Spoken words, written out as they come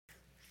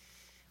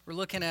We're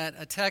looking at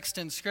a text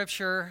in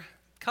Scripture,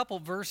 a couple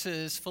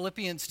verses,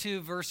 Philippians 2,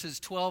 verses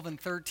 12 and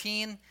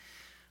 13,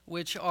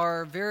 which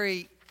are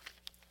very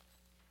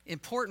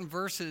important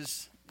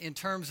verses in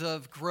terms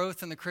of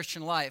growth in the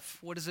Christian life.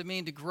 What does it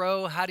mean to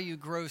grow? How do you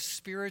grow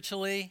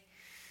spiritually?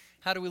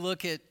 How do we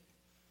look at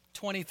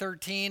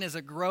 2013 as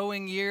a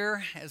growing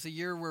year, as a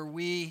year where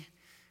we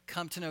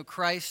come to know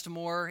Christ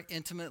more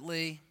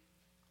intimately?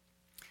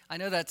 I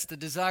know that's the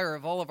desire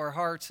of all of our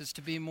hearts, is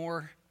to be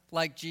more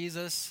like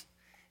Jesus.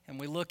 And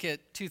we look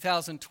at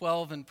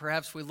 2012 and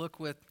perhaps we look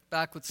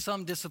back with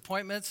some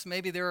disappointments.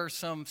 Maybe there are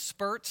some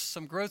spurts,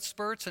 some growth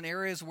spurts in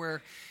areas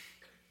where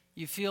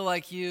you feel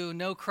like you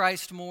know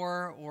Christ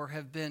more or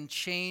have been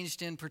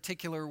changed in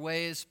particular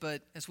ways.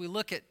 But as we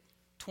look at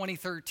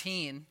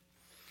 2013,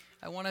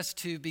 I want us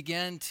to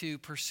begin to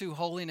pursue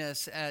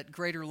holiness at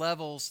greater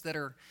levels that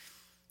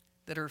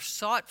are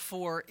sought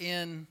for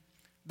in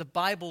the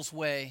Bible's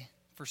way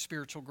for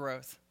spiritual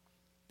growth.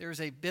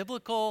 There's a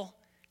biblical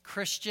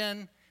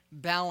Christian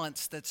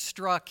balance that's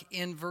struck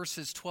in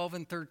verses 12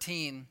 and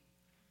 13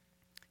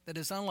 that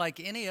is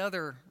unlike any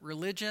other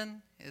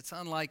religion. It's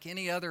unlike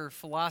any other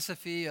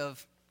philosophy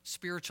of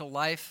spiritual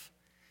life.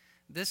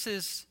 This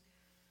is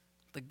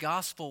the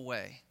gospel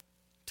way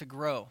to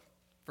grow,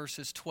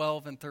 verses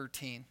 12 and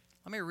 13.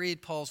 Let me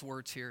read Paul's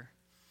words here.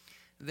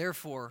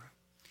 Therefore,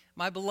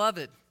 my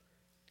beloved,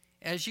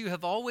 as you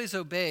have always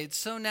obeyed,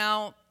 so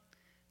now,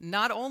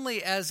 not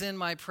only as in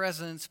my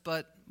presence,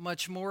 but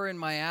much more in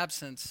my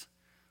absence,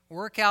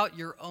 work out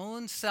your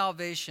own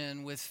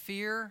salvation with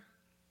fear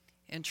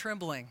and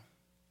trembling.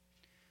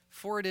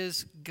 For it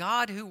is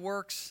God who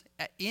works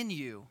in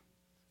you,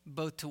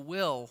 both to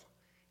will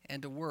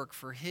and to work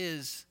for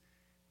his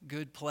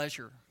good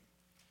pleasure.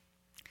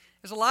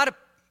 There's a lot of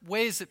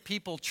ways that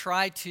people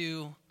try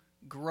to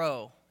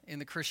grow in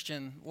the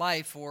Christian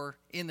life or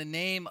in the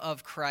name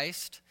of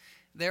Christ.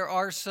 There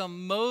are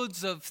some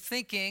modes of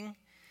thinking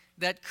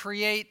that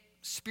create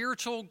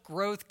spiritual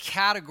growth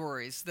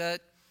categories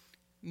that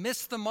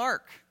miss the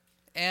mark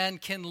and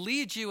can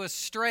lead you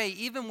astray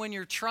even when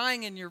you're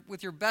trying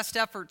with your best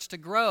efforts to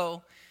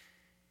grow,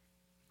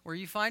 where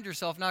you find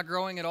yourself not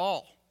growing at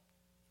all.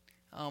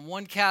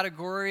 One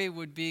category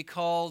would be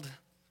called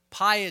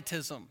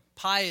pietism,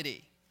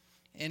 piety,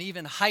 and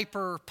even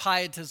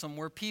hyper-pietism,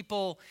 where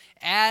people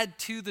add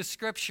to the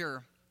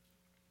Scripture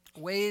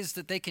ways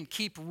that they can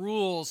keep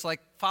rules,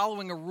 like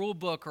following a rule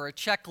book or a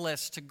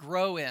checklist to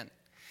grow in.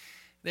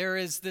 There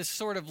is this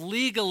sort of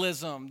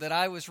legalism that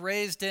I was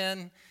raised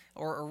in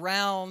or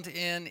around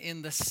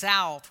in the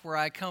South, where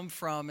I come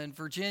from, in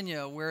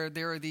Virginia, where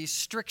there are these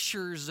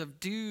strictures of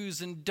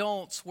do's and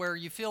don'ts, where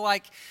you feel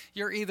like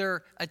you're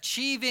either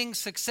achieving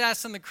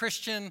success in the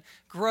Christian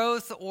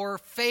growth or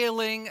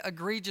failing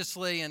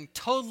egregiously and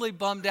totally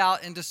bummed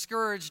out and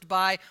discouraged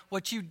by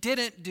what you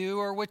didn't do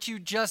or what you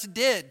just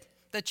did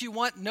that you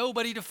want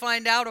nobody to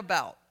find out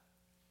about.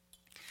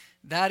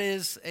 That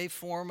is a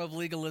form of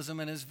legalism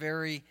and is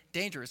very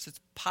dangerous.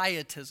 It's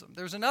pietism.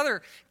 There's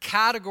another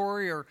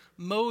category or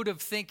mode of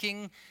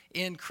thinking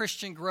in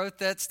Christian growth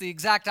that's the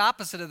exact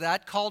opposite of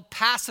that, called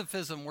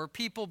pacifism, where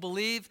people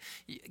believe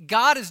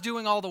God is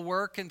doing all the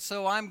work, and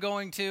so I'm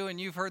going to,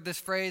 and you've heard this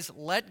phrase,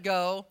 let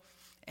go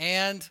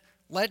and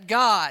let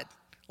God.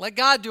 Let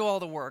God do all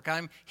the work.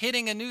 I'm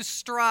hitting a new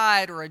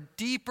stride or a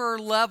deeper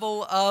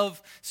level of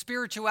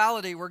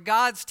spirituality where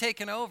God's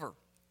taken over,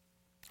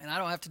 and I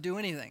don't have to do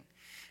anything.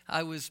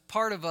 I was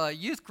part of a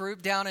youth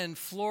group down in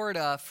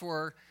Florida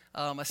for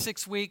a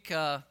 6-week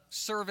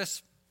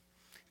service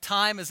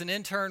time as an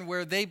intern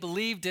where they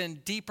believed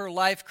in deeper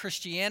life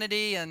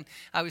Christianity. And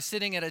I was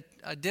sitting at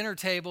a dinner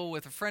table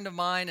with a friend of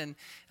mine, and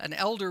an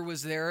elder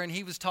was there, and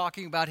he was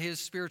talking about his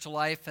spiritual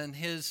life and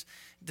his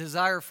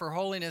desire for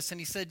holiness.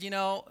 And he said,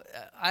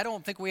 I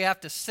don't think we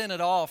have to sin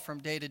at all from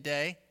day to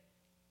day.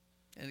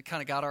 And it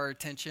kind of got our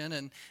attention.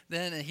 And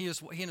then he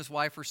and his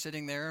wife were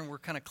sitting there, and we're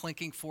kind of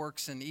clinking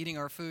forks and eating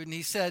our food. And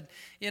he said,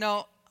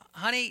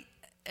 honey,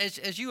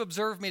 as you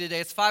observe me today,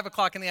 it's 5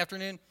 o'clock in the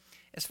afternoon.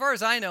 As far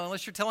as I know,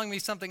 unless you're telling me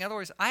something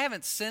otherwise, I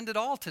haven't sinned at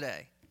all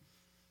today.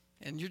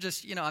 And you're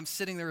just, I'm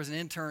sitting there as an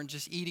intern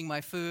just eating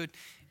my food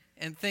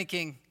and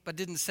thinking, but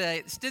didn't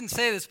say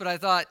this, but I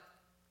thought,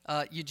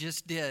 you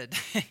just did.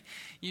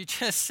 You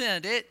just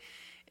sinned.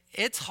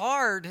 It's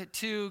hard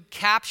to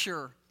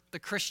capture the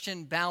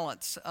Christian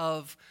balance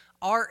of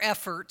our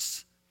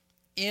efforts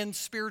in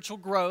spiritual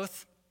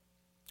growth,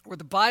 where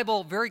the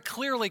Bible very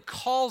clearly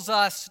calls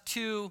us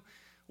to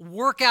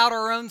work out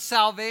our own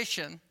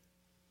salvation,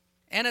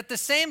 and at the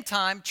same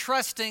time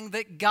trusting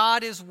that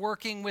God is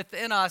working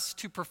within us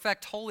to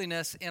perfect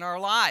holiness in our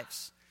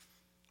lives.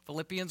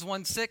 Philippians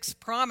 1:6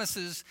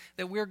 promises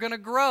that we're going to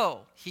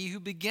grow. He who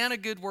began a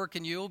good work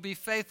in you will be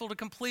faithful to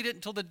complete it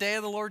until the day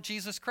of the Lord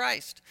Jesus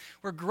Christ.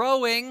 We're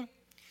growing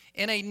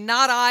in a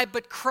not I,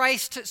 but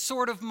Christ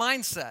sort of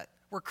mindset.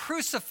 We're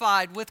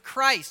crucified with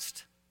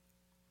Christ.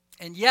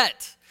 And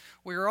yet,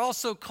 We are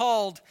also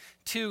called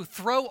to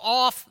throw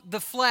off the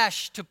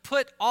flesh, to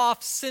put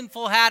off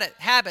sinful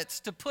habits,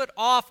 to put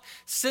off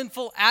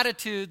sinful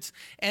attitudes,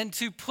 and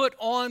to put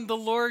on the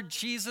Lord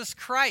Jesus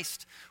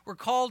Christ. We're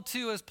called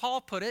to, as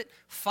Paul put it,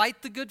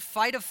 fight the good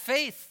fight of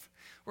faith.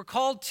 We're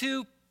called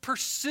to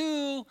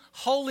pursue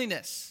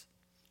holiness.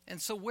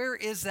 And so where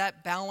is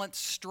that balance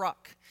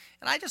struck?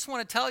 And I just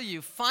want to tell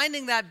you,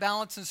 finding that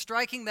balance and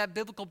striking that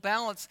biblical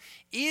balance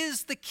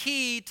is the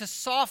key to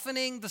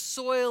softening the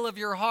soil of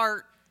your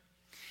heart.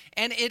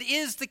 And it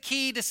is the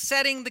key to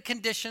setting the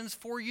conditions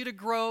for you to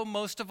grow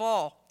most of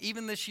all,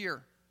 even this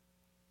year.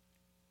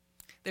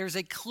 There's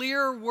a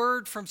clear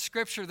word from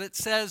Scripture that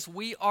says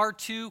we are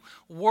to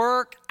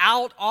work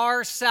out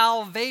our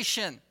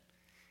salvation.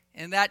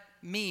 And that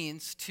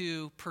means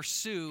to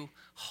pursue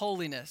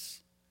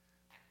holiness,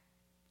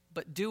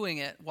 but doing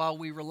it while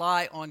we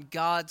rely on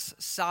God's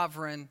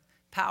sovereign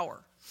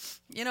power.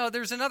 You know,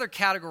 there's another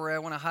category I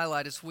want to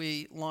highlight as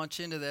we launch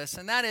into this,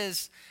 and that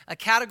is a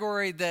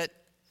category that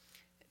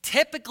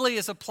typically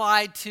is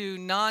applied to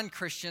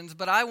non-Christians,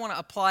 but I want to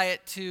apply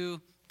it to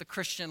the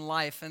Christian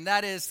life, and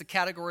that is the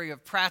category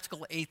of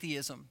practical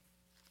atheism.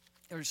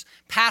 There's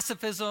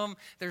pacifism,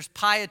 there's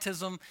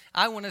pietism.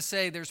 I want to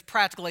say there's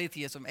practical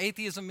atheism.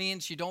 Atheism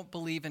means you don't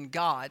believe in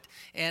God.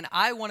 And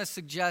I want to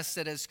suggest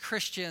that as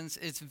Christians,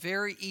 it's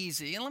very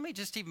easy. And let me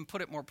just even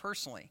put it more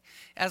personally.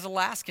 As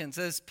Alaskans,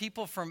 as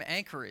people from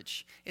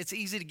Anchorage, it's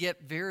easy to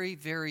get very,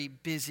 very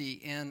busy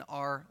in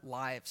our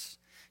lives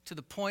to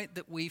the point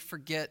that we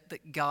forget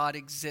that God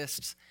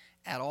exists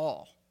at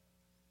all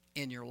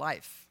in your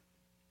life.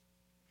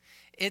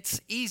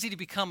 It's easy to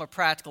become a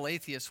practical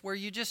atheist where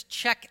you just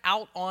check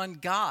out on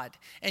God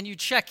and you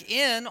check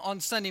in on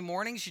Sunday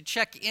mornings, you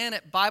check in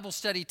at Bible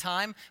study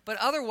time, but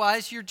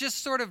otherwise you're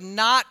just sort of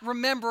not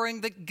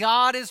remembering that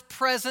God is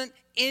present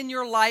in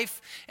your life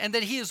and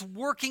that He is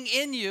working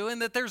in you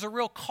and that there's a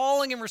real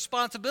calling and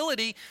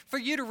responsibility for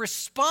you to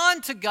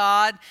respond to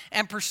God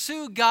and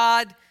pursue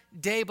God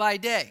day by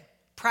day.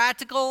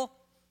 Practical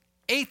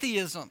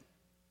atheism.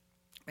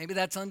 Maybe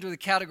that's under the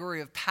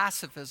category of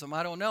pacifism,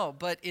 I don't know,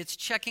 but it's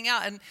checking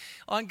out and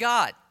on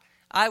God.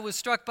 I was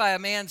struck by a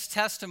man's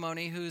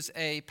testimony who's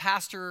a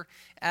pastor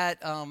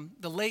at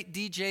the late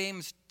D.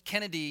 James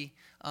Kennedy,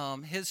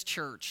 his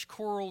church,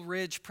 Coral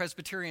Ridge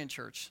Presbyterian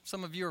Church.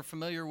 Some of you are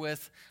familiar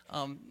with,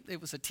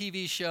 it was a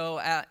TV show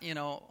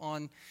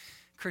on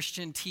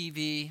Christian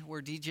TV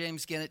where D.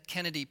 James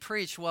Kennedy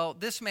preached. Well,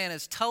 this man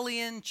is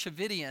Tullian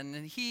Tchividjian,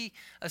 and he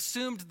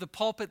assumed the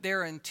pulpit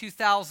there in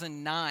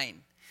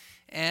 2009.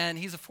 And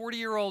he's a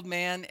 40-year-old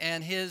man,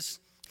 and his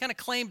kind of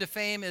claim to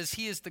fame is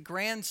he is the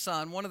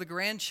grandson, one of the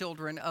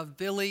grandchildren of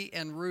Billy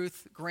and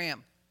Ruth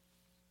Graham.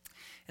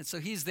 And so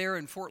he's there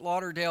in Fort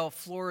Lauderdale,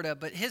 Florida.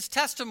 But his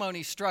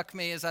testimony struck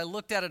me as I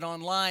looked at it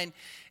online.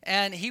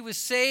 And he was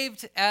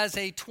saved as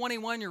a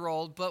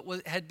 21-year-old, but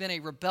had been a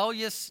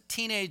rebellious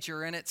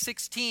teenager. And at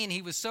 16,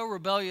 he was so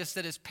rebellious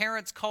that his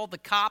parents called the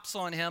cops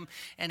on him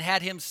and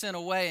had him sent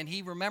away. And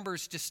he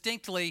remembers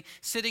distinctly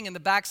sitting in the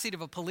backseat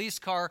of a police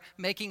car,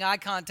 making eye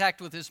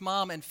contact with his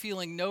mom and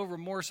feeling no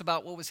remorse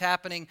about what was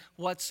happening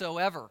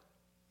whatsoever.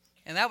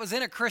 And that was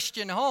in a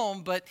Christian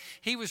home, but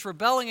he was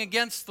rebelling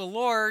against the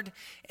Lord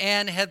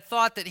and had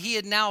thought that he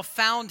had now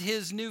found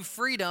his new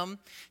freedom,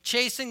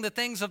 chasing the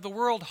things of the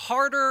world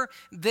harder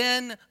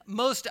than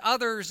most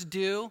others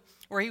do,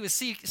 where he was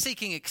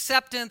seeking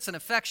acceptance and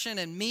affection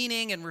and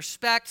meaning and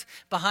respect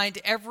behind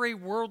every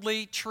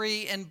worldly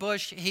tree and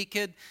bush he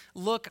could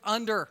look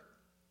under.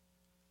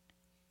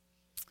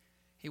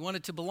 He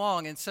wanted to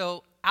belong. And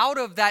so out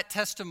of that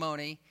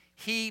testimony,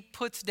 he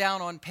puts down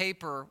on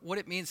paper what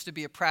it means to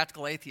be a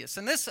practical atheist.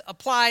 And this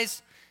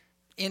applies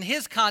in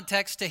his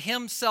context to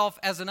himself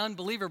as an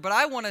unbeliever, but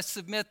I want to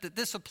submit that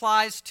this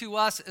applies to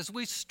us as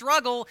we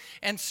struggle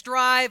and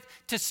strive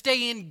to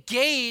stay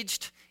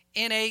engaged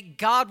in a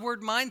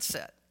Godward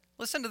mindset.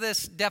 Listen to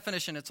this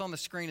definition. It's on the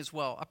screen as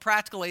well. A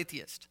practical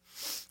atheist.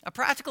 A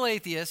practical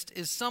atheist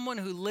is someone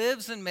who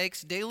lives and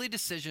makes daily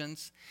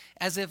decisions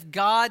as if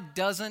God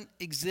doesn't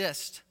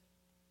exist.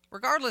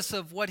 Regardless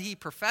of what he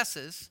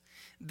professes,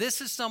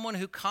 this is someone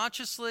who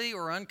consciously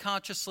or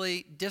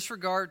unconsciously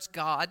disregards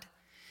God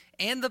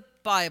and the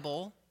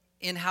Bible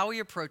in how he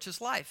approaches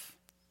life.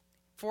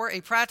 For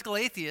a practical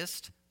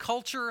atheist,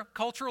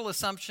 cultural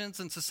assumptions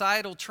and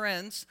societal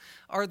trends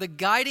are the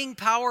guiding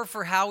power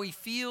for how he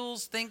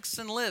feels, thinks,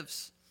 and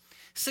lives.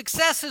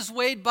 Success is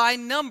weighed by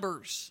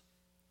numbers.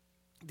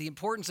 The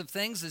importance of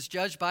things is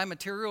judged by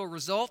material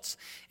results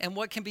and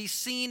what can be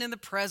seen in the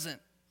present.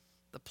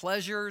 The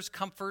pleasures,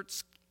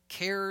 comforts,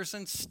 cares,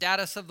 and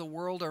status of the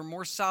world are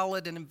more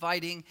solid and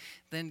inviting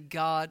than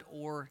God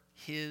or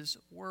His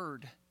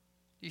Word.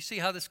 Do you see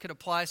how this could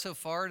apply so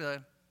far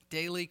to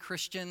daily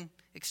Christian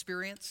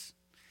experience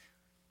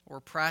or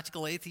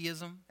practical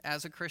atheism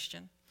as a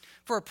Christian?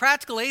 For a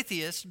practical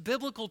atheist,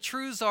 biblical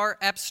truths are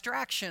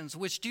abstractions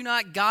which do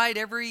not guide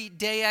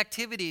everyday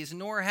activities,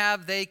 nor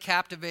have they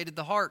captivated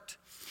the heart.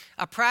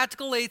 A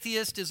practical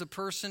atheist is a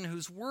person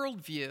whose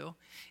worldview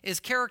is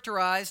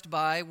characterized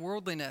by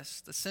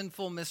worldliness, the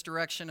sinful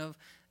misdirection of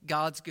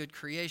God's good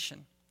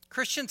creation.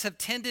 Christians have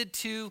tended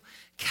to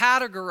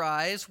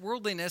categorize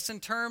worldliness in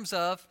terms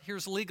of,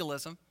 here's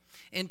legalism,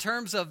 in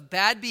terms of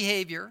bad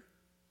behavior,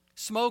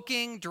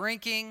 smoking,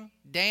 drinking,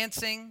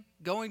 dancing,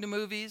 going to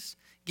movies,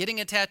 getting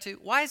a tattoo.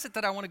 Why is it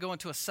that I want to go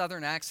into a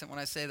southern accent when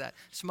I say that?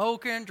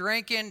 Smoking,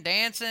 drinking,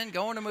 dancing,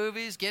 going to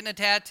movies, getting a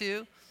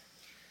tattoo.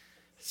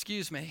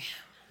 Excuse me.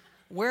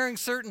 Wearing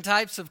certain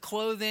types of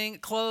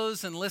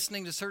clothes, and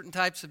listening to certain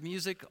types of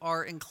music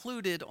are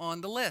included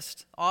on the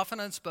list, often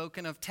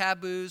unspoken of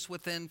taboos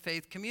within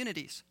faith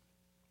communities.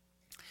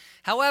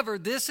 However,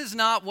 this is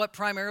not what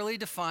primarily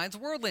defines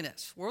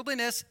worldliness.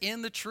 Worldliness,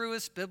 in the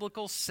truest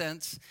biblical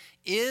sense,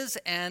 is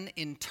an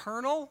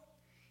internal,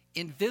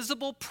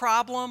 invisible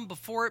problem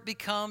before it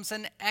becomes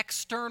an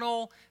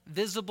external,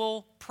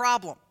 visible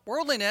problem.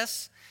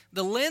 Worldliness,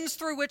 the lens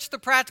through which the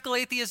practical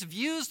atheist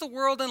views the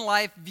world and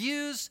life,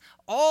 views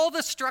all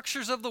the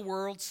structures of the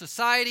world,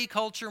 society,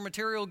 culture,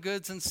 material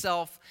goods, and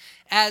self,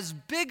 as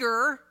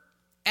bigger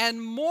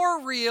and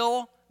more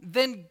real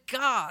than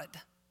God.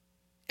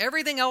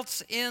 Everything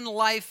else in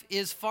life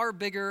is far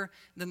bigger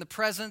than the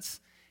presence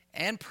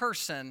and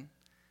person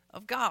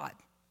of God.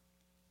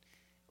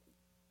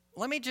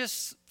 Let me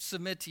just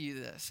submit to you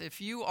this. If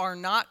you are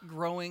not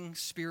growing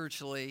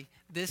spiritually,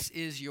 this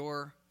is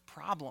your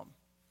problem.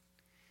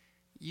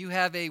 You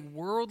have a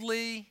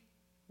worldly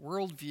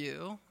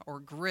worldview or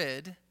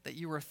grid that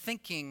you are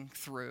thinking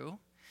through.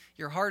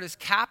 Your heart is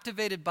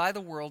captivated by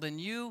the world, and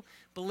you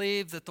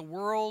believe that the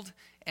world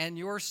and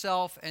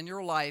yourself and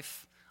your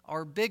life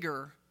are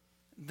bigger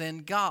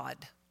than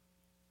God.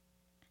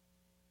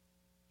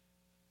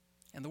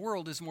 And the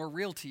world is more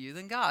real to you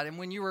than God. And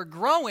when you are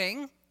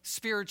growing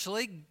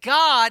spiritually,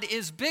 God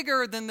is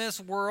bigger than this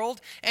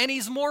world, and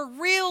He's more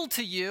real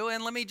to you,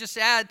 and let me just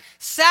add,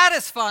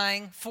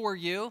 satisfying for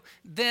you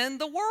than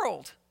the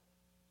world.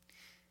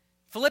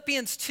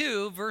 Philippians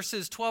 2,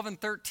 verses 12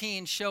 and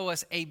 13 show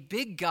us a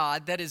big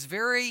God that is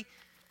very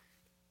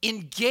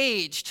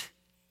engaged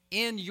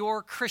in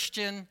your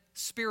Christian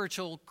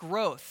spiritual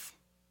growth.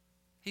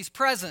 He's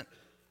present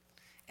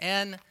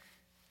and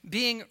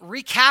being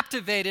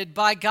recaptivated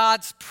by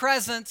God's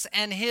presence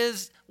and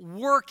His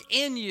work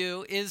in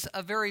you is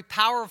a very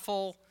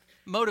powerful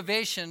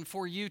motivation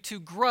for you to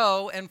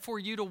grow and for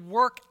you to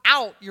work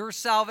out your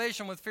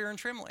salvation with fear and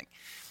trembling.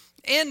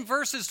 In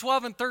verses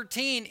 12 and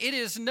 13, it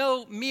is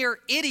no mere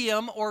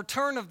idiom or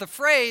turn of the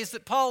phrase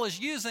that Paul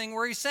is using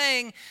where he's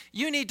saying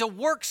you need to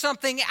work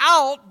something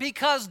out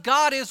because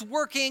God is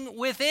working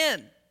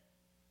within.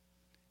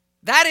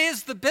 That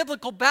is the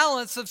biblical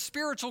balance of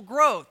spiritual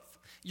growth.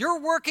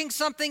 You're working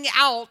something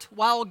out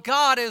while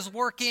God is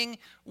working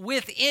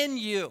within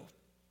you.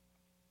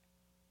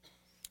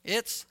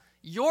 It's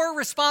your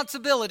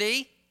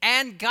responsibility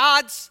and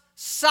God's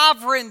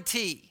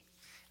sovereignty.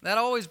 That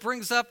always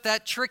brings up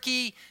that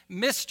tricky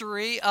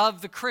mystery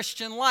of the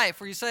Christian life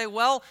where you say,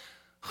 well,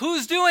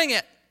 who's doing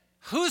it?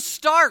 Who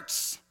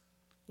starts?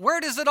 Where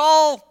does it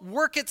all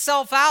work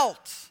itself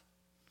out?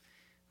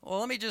 Well,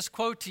 let me just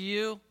quote to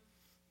you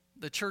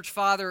the church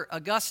father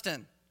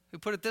Augustine, who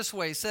put it this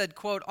way. He said,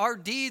 quote, "Our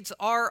deeds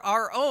are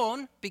our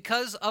own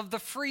because of the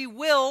free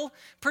will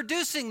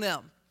producing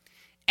them.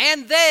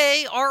 And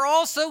they are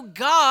also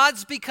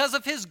God's because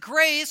of His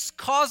grace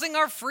causing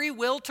our free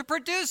will to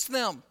produce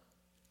them."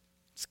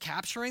 It's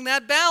capturing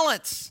that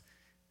balance.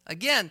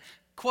 Again,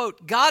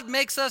 quote, "God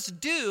makes us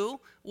do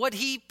what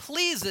He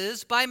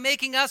pleases by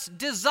making us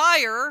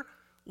desire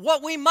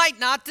what we might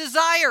not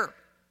desire."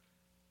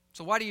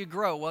 So why do you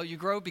grow? Well, you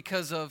grow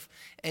because of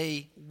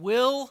a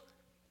will-filled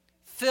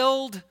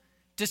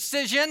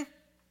decision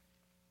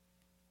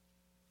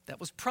that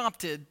was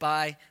prompted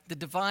by the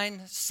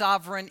divine,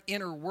 sovereign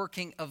inner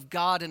working of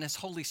God and His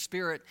Holy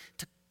Spirit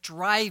to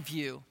drive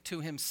you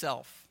to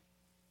Himself.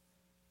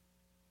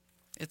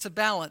 It's a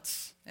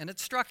balance, and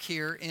it's struck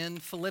here in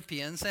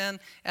Philippians, and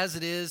as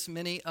it is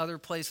many other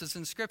places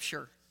in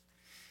Scripture.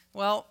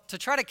 Well, to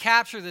try to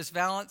capture this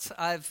balance,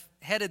 I've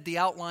headed the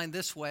outline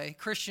this way.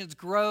 Christians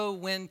grow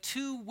when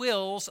two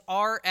wills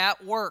are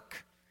at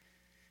work.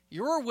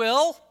 Your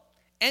will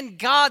and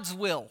God's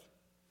will.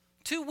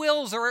 Two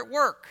wills are at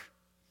work.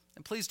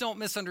 And please don't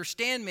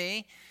misunderstand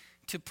me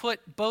to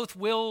put both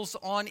wills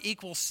on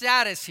equal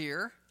status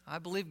here. I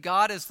believe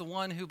God is the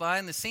one who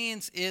behind the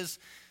scenes is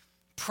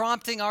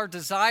prompting our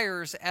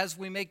desires as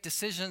we make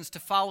decisions to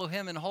follow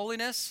Him in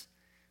holiness.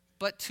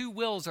 But two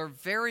wills are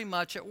very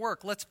much at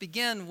work. Let's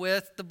begin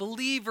with the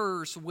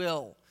believer's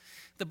will.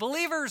 The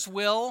believer's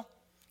will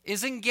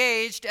is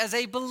engaged as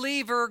a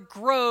believer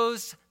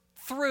grows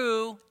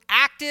through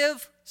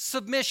active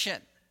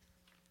submission.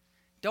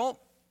 Don't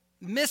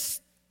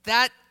miss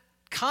that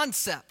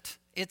concept.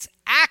 It's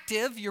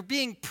active. You're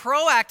being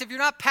proactive. You're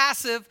not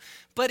passive,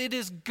 but it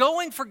is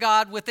going for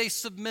God with a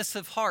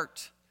submissive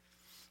heart.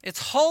 It's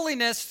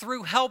holiness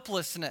through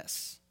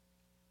helplessness.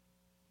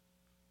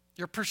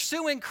 You're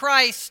pursuing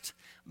Christ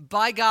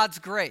by God's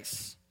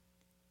grace.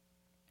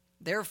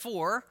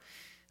 Therefore,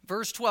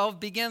 verse 12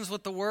 begins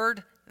with the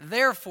word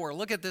therefore.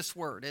 Look at this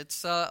word.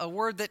 It's a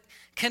word that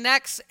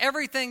connects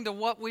everything to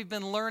what we've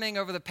been learning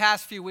over the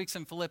past few weeks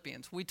in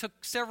Philippians. We took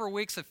several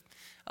weeks,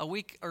 a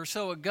week or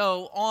so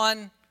ago,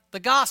 on the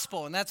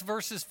gospel, and that's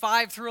verses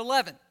 5 through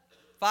 11.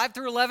 5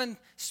 through 11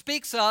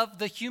 speaks of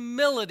the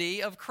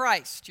humility of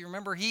Christ. You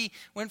remember he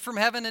went from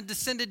heaven and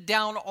descended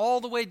down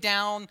all the way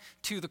down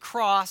to the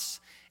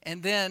cross,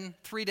 and then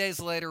 3 days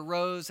later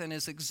rose and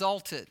is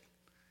exalted,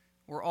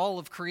 where all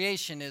of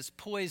creation is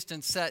poised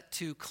and set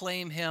to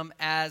claim him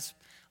as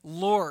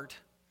Lord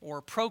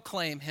or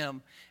proclaim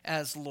him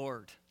as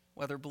Lord,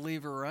 whether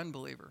believer or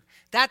unbeliever.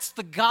 That's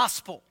the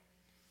gospel.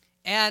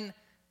 And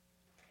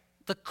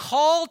the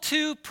call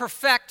to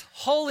perfect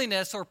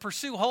holiness or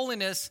pursue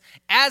holiness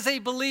as a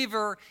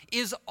believer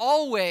is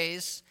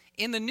always,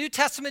 in the New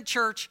Testament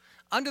church,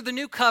 under the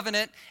new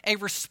covenant, a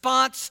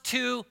response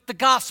to the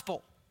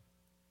gospel.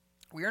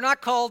 We are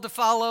not called to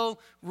follow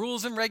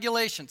rules and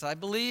regulations. I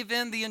believe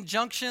in the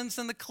injunctions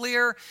and the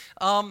clear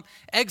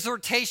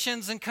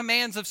exhortations and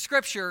commands of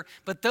Scripture,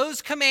 but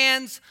those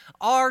commands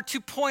are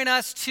to point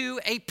us to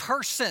a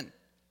person.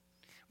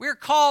 We are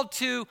called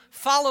to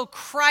follow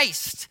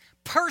Christ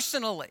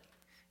personally,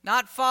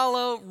 not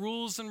follow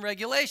rules and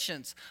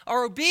regulations.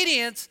 Our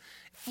obedience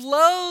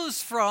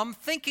flows from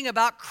thinking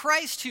about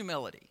Christ's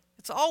humility.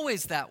 It's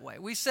always that way.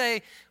 We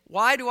say,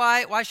 why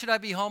should I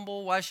be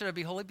humble? Why should I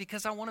be holy?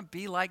 Because I want to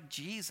be like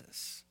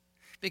Jesus.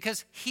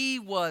 Because he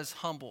was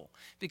humble.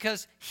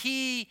 Because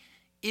he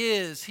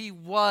will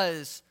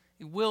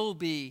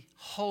be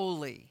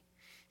holy.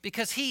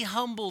 Because he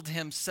humbled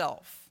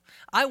himself.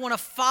 I want to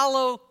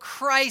follow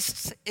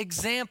Christ's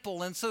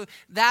example. And so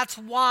that's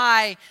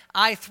why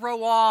I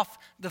throw off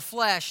the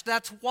flesh.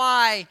 That's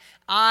why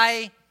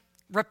I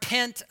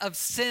repent of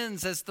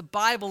sins as the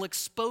Bible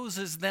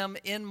exposes them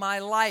in my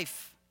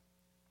life.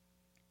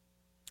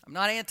 I'm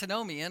not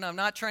antinomian. I'm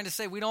not trying to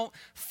say we don't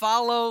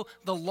follow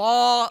the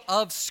law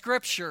of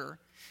Scripture,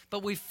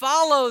 but we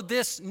follow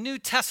this New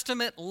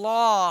Testament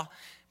law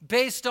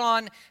based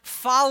on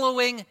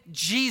following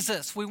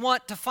Jesus. We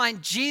want to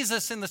find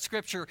Jesus in the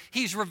Scripture.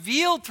 He's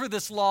revealed through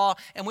this law,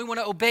 and we want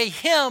to obey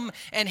him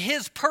and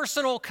his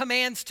personal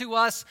commands to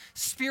us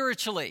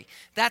spiritually.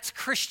 That's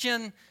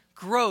Christian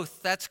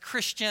growth. That's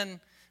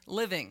Christian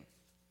living.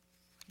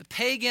 The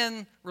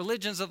pagan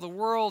religions of the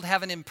world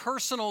have an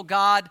impersonal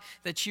God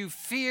that you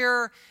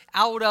fear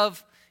out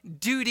of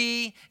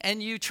duty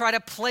and you try to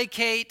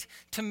placate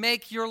to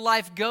make your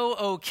life go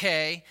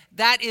okay.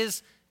 That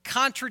is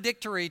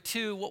contradictory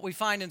to what we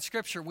find in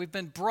Scripture. We've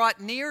been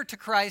brought near to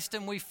Christ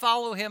and we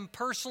follow him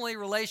personally,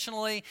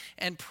 relationally,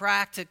 and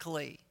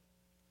practically.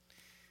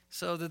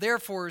 So the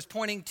therefore is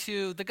pointing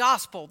to the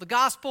gospel. The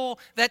gospel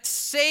that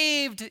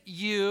saved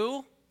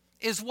you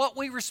is what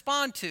we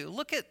respond to.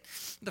 Look at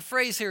the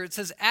phrase here. It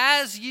says,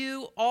 as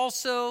you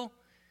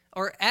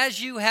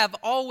have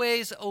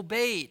always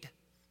obeyed.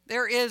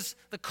 There is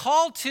the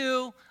call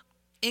to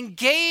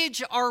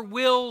engage our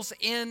wills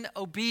in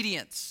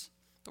obedience.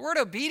 The word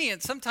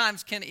obedience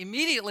sometimes can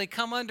immediately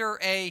come under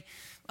a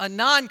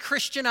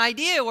non-Christian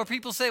idea where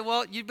people say,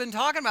 well, you've been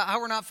talking about how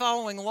we're not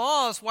following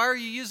laws. Why are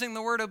you using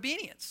the word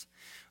obedience?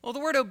 Well, the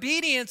word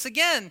obedience,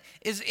 again,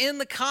 is in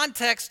the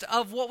context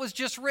of what was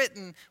just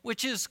written,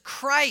 which is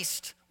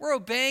Christ. We're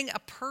obeying a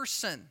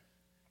person.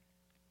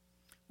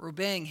 We're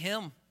obeying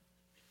him.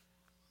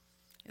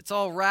 It's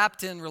all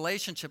wrapped in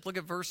relationship. Look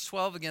at verse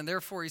 12 again.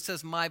 Therefore, he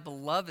says, my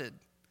beloved,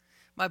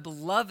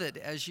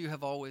 as you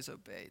have always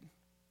obeyed.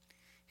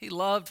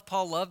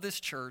 Paul loved this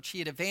church. He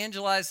had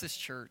evangelized this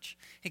church.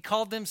 He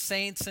called them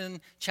saints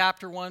in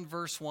chapter 1,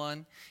 verse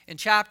 1. In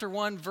chapter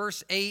 1,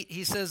 verse 8,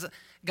 he says,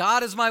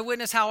 God is my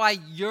witness how I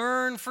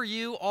yearn for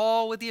you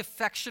all with the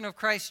affection of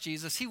Christ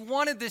Jesus. He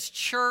wanted this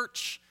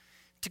church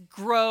to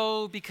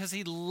grow because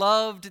he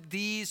loved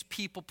these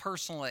people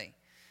personally.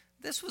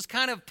 This was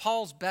kind of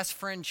Paul's best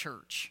friend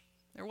church.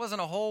 There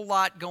wasn't a whole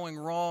lot going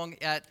wrong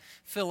at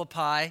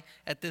Philippi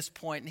at this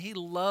point, and he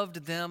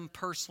loved them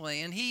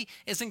personally. And he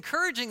is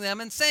encouraging them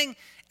and saying,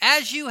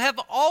 as you have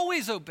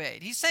always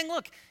obeyed. He's saying,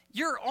 look,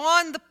 you're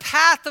on the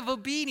path of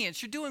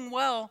obedience. You're doing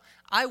well.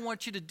 I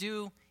want you to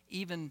do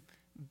even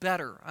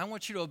better. I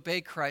want you to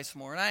obey Christ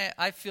more. And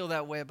I feel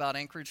that way about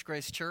Anchorage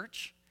Grace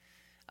Church.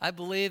 I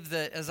believe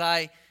that as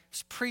I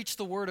preach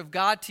the Word of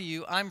God to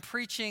you, I'm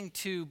preaching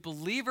to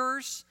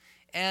believers,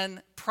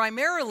 and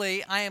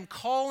primarily I am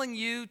calling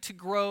you to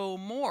grow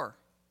more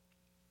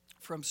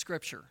from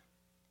Scripture.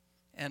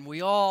 And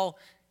we all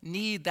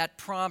need that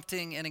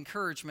prompting and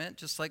encouragement,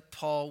 just like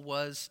Paul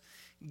was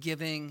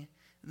giving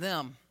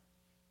them.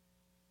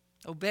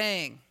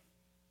 Obeying.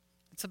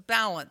 It's a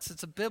balance.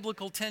 It's a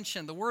biblical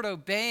tension. The word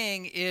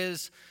obeying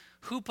is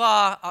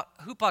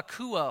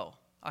hupakuo.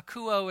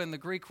 Akuo in the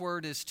Greek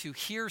word is to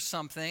hear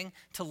something,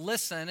 to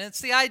listen.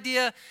 It's the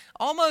idea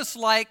almost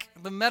like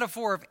the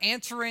metaphor of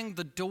answering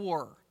the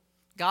door.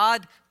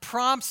 God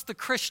prompts the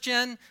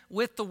Christian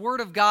with the word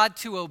of God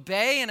to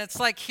obey, and it's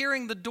like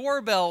hearing the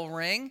doorbell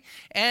ring,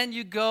 and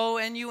you go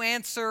and you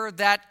answer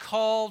that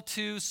call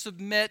to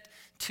submit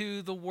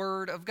to the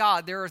Word of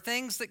God. There are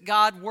things that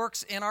God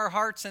works in our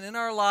hearts and in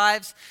our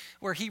lives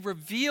where He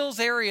reveals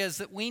areas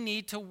that we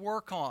need to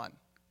work on.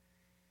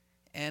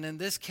 And in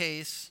this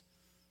case,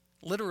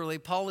 literally,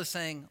 Paul is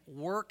saying,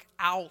 work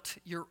out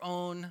your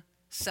own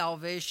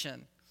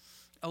salvation.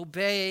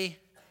 Obey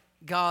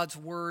God's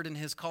word and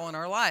His call in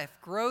our life.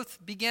 Growth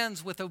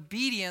begins with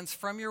obedience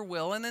from your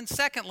will. And then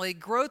secondly,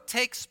 growth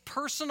takes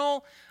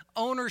personal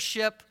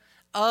ownership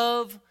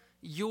of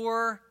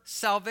your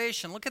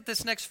salvation. Look at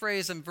this next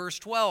phrase in verse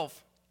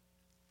 12.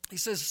 He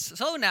says,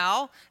 so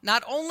now,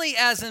 not only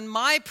as in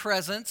my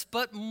presence,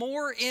 but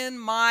more in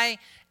my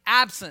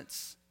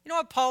absence. You know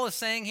what Paul is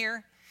saying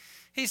here?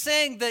 He's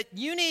saying that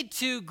you need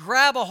to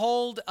grab a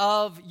hold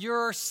of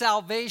your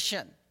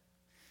salvation.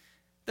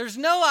 There's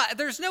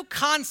no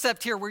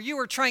concept here where you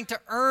are trying to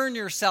earn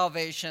your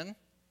salvation,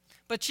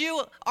 but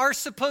you are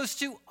supposed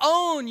to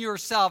own your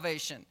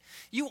salvation.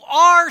 You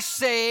are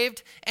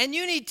saved, and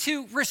you need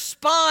to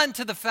respond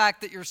to the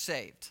fact that you're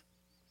saved.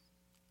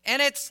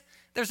 And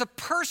there's a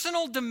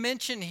personal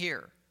dimension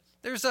here.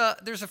 There's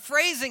a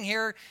phrasing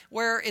here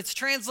where it's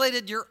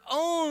translated your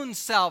own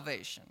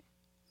salvation.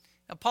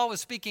 Now, Paul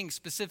was speaking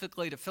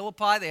specifically to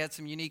Philippi. They had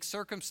some unique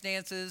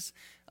circumstances.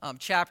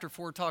 Chapter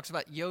 4 talks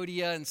about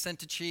Euodia and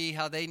Syntyche,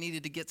 how they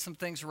needed to get some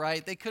things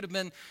right. They could have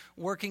been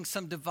working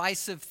some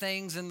divisive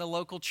things in the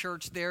local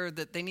church there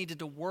that they needed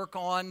to work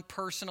on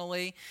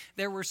personally.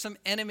 There were some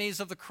enemies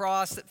of the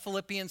cross that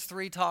Philippians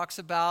 3 talks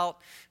about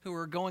who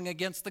were going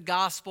against the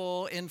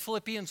gospel. In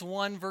Philippians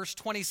 1, verse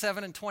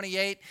 27 and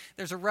 28,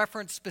 there's a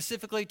reference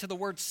specifically to the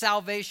word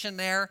salvation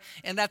there,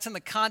 and that's in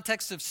the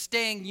context of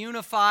staying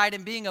unified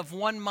and being of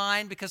one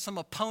mind because some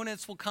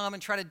opponents will come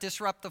and try to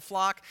disrupt the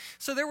flock.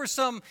 So there were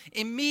some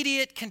immediate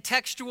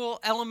contextual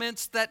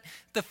elements that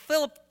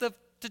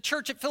the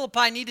church at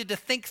Philippi needed to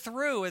think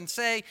through and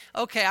say,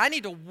 okay, I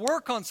need to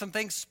work on some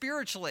things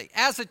spiritually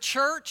as a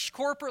church,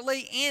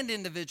 corporately, and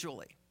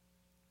individually.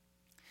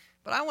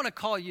 But I want to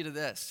call you to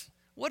this.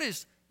 What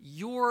is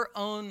your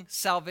own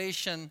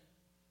salvation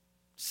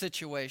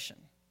situation?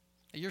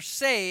 You're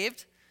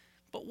saved,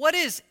 but what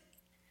is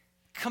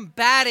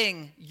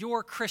combating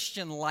your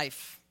Christian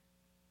life?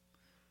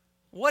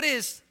 What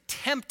is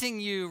tempting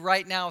you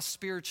right now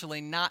spiritually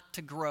not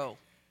to grow?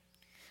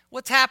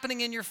 What's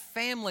happening in your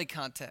family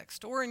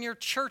context or in your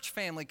church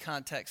family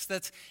context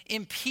that's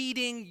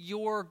impeding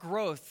your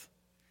growth?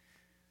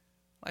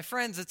 My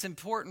friends, it's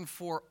important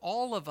for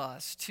all of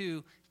us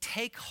to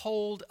take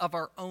hold of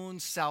our own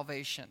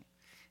salvation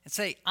and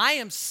say, I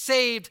am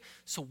saved,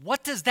 so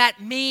what does that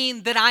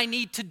mean that I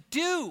need to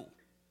do?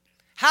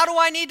 How do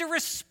I need to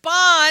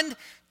respond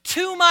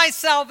to my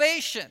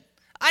salvation?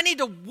 I need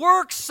to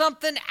work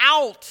something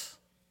out.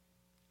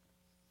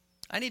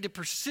 I need to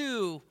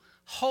pursue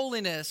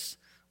holiness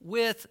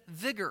with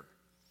vigor.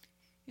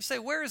 You say,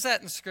 where is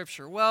that in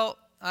Scripture? Well,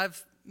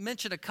 I've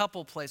mentioned a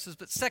couple places,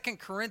 but 2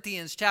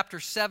 Corinthians chapter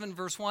 7,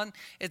 verse 1,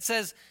 it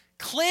says,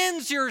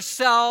 cleanse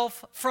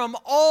yourself from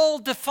all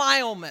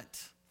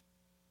defilement.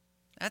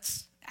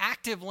 That's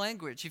active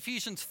language.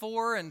 Ephesians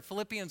 4 and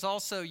Philippians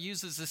also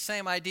uses the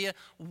same idea.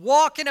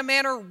 Walk in a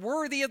manner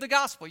worthy of the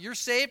gospel. You're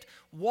saved.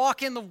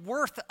 Walk in the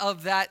worth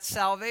of that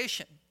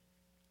salvation.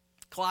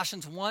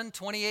 Colossians 1,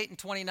 28 and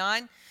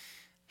 29.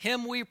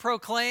 Him we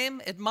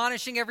proclaim,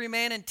 admonishing every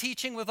man and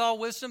teaching with all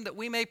wisdom, that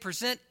we may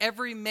present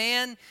every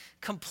man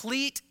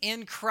complete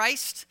in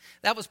Christ.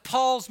 That was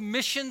Paul's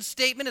mission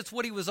statement. It's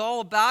what he was all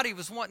about. He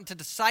was wanting to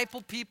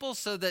disciple people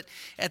so that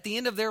at the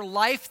end of their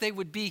life they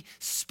would be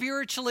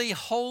spiritually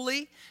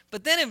holy.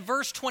 But then in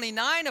verse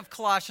 29 of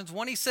Colossians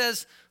 1, he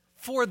says,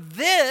 for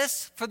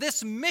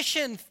this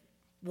mission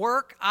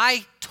work,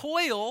 I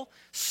toil,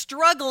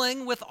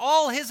 struggling with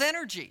all his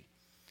energy.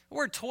 The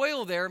word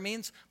toil there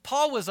means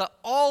Paul was an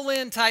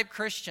all-in type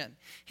Christian.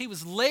 He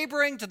was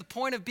laboring to the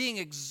point of being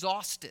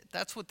exhausted.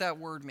 That's what that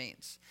word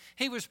means.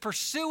 He was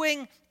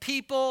pursuing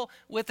people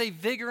with a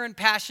vigor and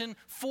passion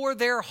for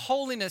their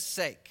holiness'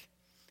 sake.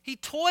 He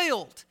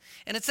toiled.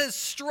 And it says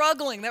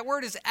struggling. That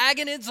word is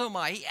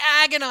agonizomai. He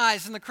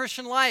agonized in the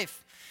Christian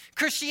life.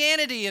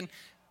 Christianity and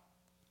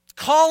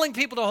calling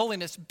people to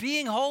holiness,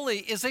 being holy,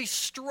 is a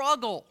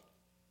struggle.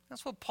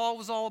 That's what Paul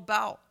was all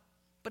about.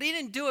 But he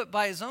didn't do it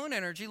by his own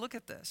energy. Look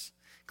at this.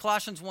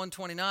 Colossians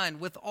 1:29,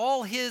 with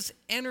all his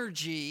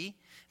energy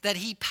that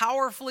he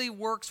powerfully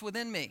works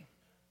within me.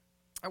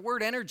 Our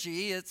word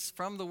energy, it's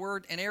from the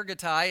word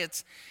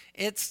energetai.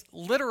 It's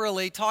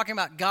literally talking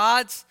about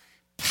God's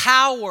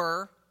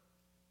power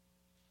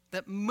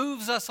that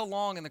moves us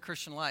along in the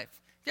Christian life.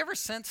 Have you ever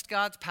sensed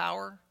God's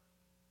power?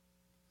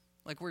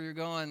 Like where you're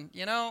going,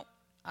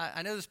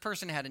 I know this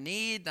person had a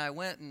need, and I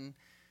went and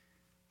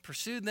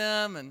pursued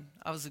them, and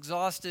I was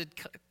exhausted,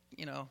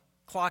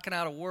 clocking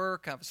out of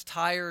work. I was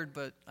tired,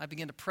 but I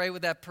began to pray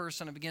with that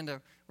person. I began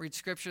to read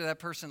scripture to that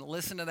person,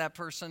 listen to that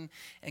person,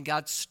 and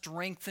God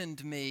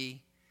strengthened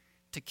me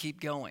to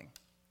keep going.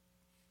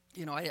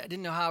 I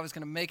didn't know how I was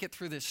going to make it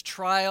through this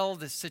trial,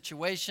 this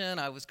situation.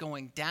 I was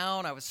going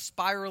down. I was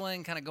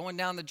spiraling, kind of going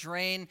down the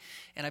drain,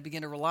 and I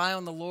began to rely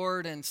on the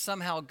Lord, and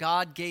somehow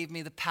God gave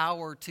me the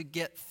power to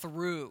get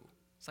through.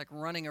 It's like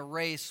running a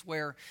race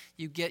where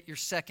you get your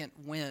second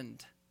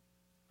wind.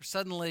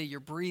 Suddenly your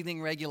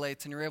breathing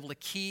regulates and you're able to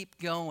keep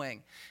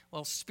going.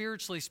 Well,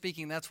 spiritually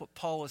speaking, that's what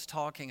Paul is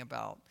talking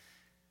about.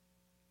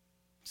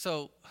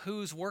 So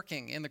who's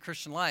working in the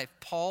Christian life,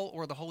 Paul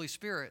or the Holy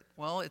Spirit?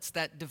 Well, it's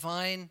that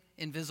divine,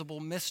 invisible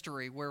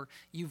mystery where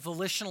you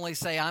volitionally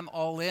say, I'm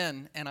all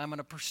in and I'm going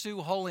to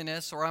pursue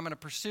holiness, or I'm going to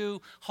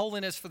pursue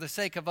holiness for the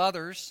sake of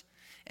others.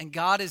 And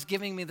God is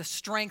giving me the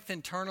strength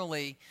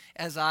internally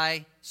as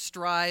I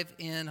strive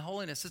in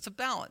holiness. It's a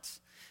balance.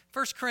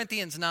 1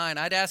 Corinthians 9,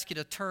 I'd ask you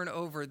to turn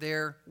over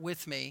there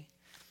with me.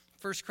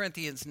 1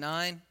 Corinthians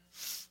 9,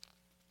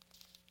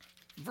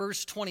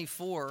 verse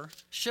 24,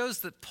 shows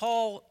that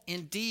Paul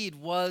indeed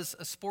was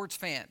a sports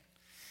fan.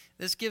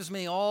 This gives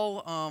me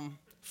all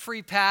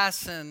free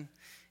pass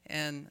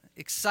and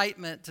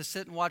excitement to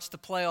sit and watch the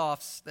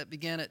playoffs that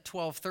begin at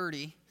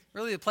 12:30.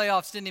 Really, the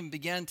playoffs didn't even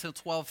begin until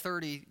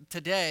 12:30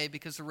 today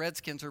because the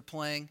Redskins are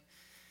playing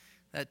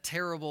that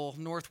terrible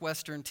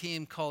Northwestern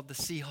team called the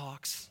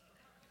Seahawks.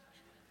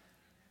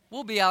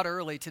 We'll be out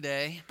early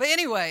today. But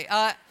anyway,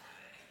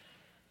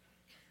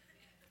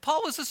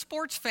 Paul was a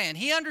sports fan.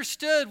 He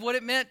understood what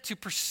it meant to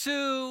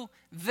pursue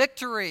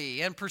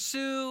victory and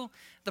pursue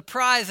the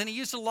prize. And he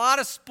used a lot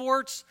of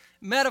sports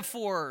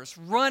metaphors,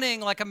 running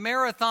like a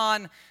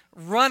marathon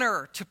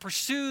runner to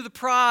pursue the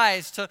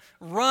prize, to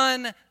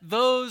run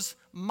those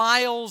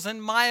miles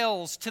and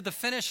miles to the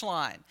finish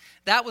line.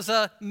 That was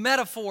a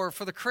metaphor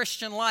for the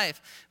Christian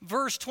life.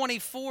 Verse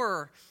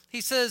 24,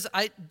 he says,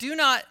 Do you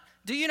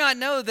not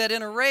know that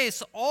in a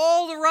race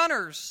all the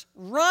runners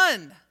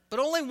run, but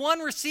only one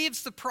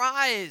receives the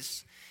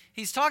prize?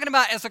 He's talking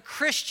about as a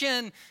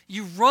Christian,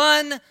 you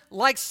run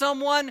like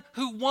someone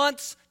who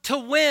wants to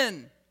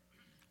win.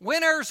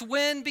 Winners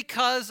win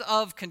because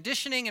of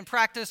conditioning and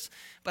practice,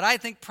 but I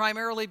think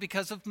primarily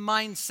because of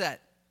mindset.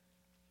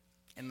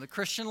 In the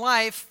Christian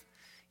life,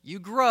 you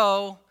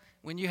grow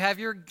when you have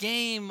your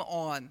game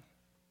on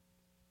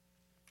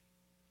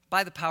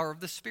by the power of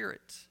the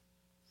Spirit.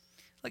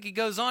 Like he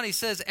goes on, he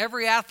says,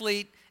 every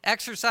athlete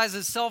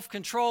exercises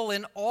self-control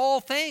in all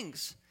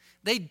things.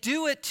 They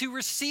do it to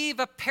receive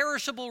a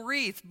perishable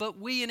wreath, but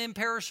we an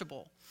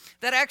imperishable.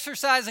 That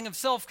exercising of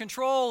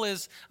self-control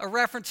is a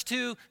reference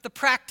to the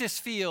practice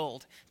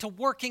field, to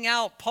working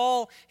out.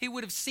 Paul, he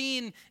would have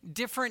seen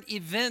different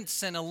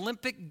events and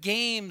Olympic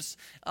games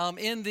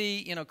in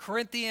the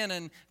Corinthian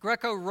and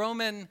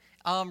Greco-Roman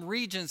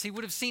regions. He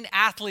would have seen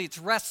athletes,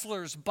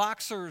 wrestlers,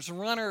 boxers,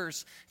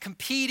 runners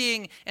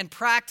competing and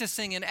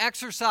practicing and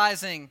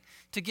exercising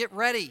to get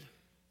ready.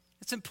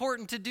 It's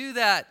important to do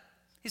that.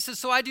 He says,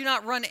 so I do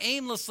not run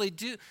aimlessly.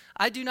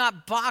 I do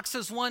not box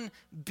as one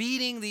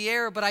beating the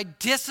air, but I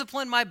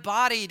discipline my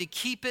body to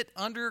keep it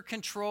under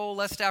control,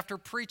 lest after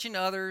preaching to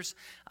others,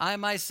 I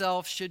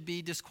myself should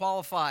be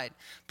disqualified.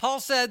 Paul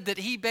said that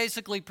he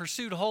basically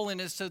pursued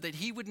holiness so that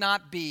he would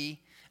not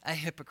be a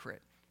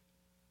hypocrite.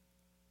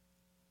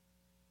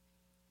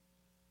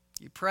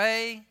 You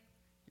pray,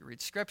 you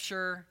read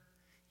Scripture,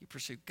 you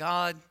pursue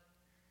God,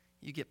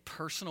 you get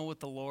personal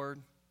with the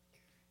Lord,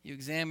 you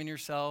examine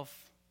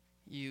yourself,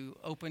 you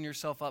open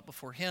yourself up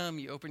before Him,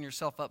 you open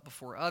yourself up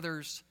before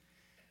others.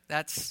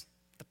 That's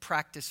the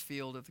practice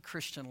field of the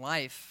Christian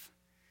life,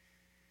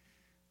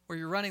 where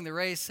you're running the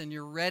race and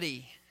you're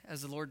ready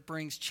as the Lord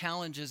brings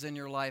challenges in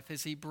your life,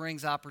 as He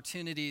brings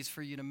opportunities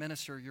for you to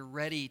minister. You're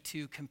ready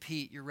to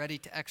compete, you're ready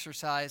to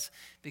exercise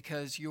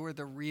because you're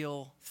the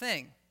real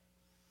thing.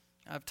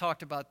 I've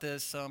talked about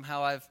this,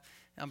 how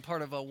I'm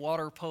part of a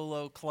water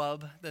polo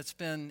club that's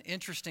been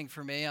interesting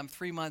for me. I'm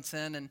 3 months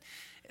in, and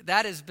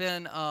that has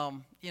been,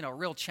 a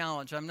real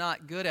challenge. I'm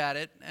not good at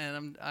it,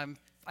 and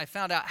I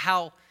found out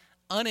how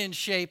un-in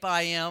shape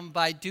I am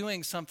by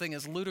doing something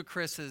as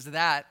ludicrous as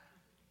that.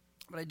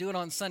 But I do it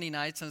on Sunday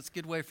nights, and it's a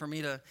good way for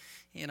me to,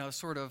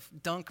 sort of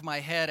dunk my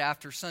head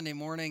after Sunday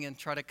morning and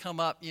try to come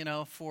up,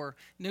 for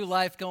new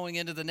life going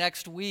into the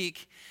next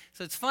week.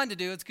 So it's fun to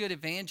do. It's good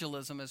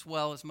evangelism as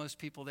well, as most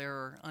people there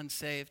are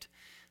unsaved.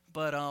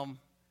 But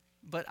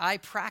I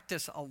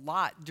practice a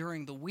lot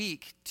during the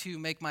week to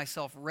make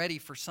myself ready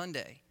for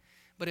Sunday.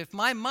 But if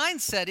my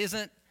mindset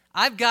isn't,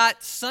 I've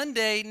got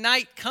Sunday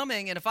night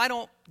coming, and if I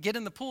don't get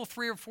in the pool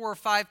 3 or 4 or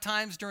 5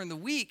 times during the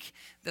week,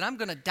 then I'm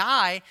going to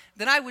die,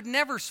 then I would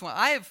never swim.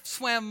 I have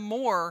swam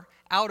more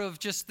out of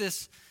just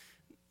this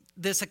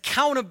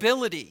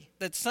accountability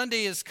that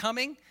Sunday is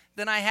coming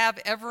than I have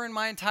ever in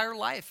my entire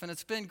life, and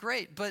it's been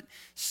great. But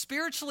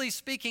spiritually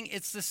speaking,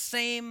 it's the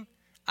same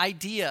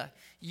idea.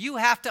 You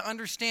have to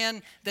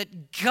understand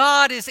that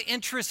God is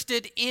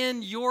interested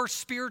in your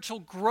spiritual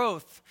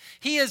growth.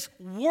 He is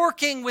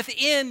working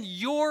within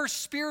your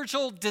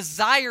spiritual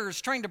desires,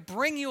 trying to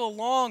bring you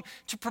along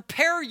to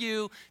prepare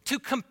you to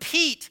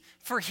compete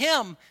for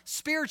Him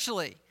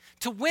spiritually,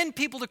 to win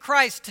people to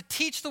Christ, to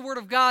teach the Word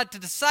of God, to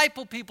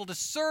disciple people, to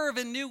serve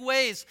in new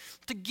ways,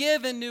 to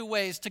give in new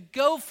ways, to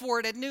go for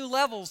it at new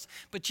levels.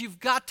 But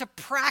you've got to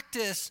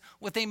practice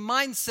with a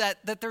mindset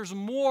that there's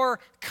more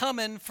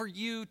coming for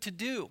you to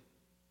do.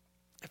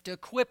 You have to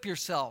equip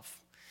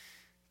yourself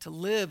to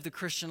live the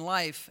Christian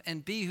life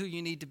and be who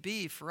you need to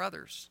be for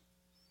others?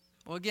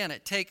 Well, again,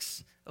 it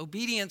takes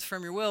obedience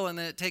from your will, and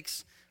then it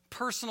takes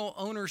personal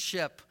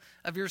ownership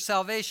of your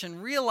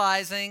salvation,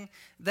 realizing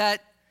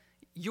that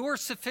your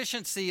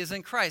sufficiency is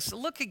in Christ. So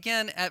look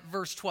again at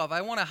verse 12.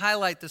 I want to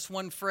highlight this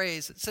one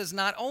phrase. It says,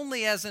 not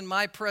only as in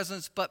my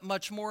presence, but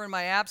much more in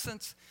my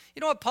absence. You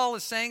know what Paul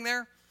is saying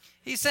there?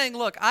 He's saying,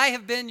 look, I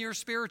have been your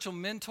spiritual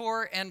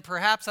mentor, and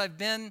perhaps I've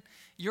been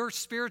your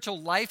spiritual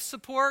life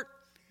support,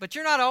 but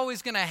you're not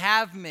always going to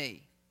have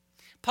me.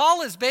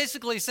 Paul is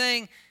basically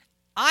saying,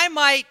 I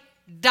might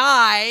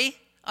die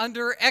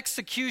under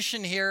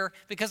execution here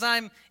because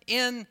I'm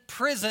in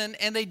prison,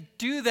 and they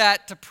do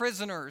that to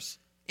prisoners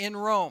in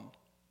Rome.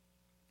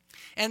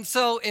 And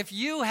so if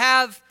you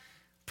have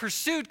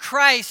pursued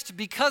Christ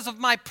because of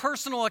my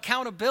personal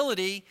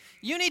accountability,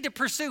 you need to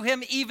pursue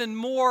him even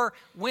more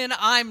when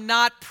I'm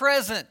not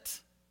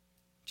present.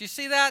 Do you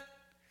see that?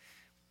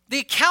 The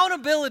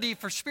accountability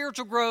for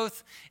spiritual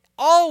growth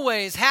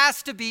always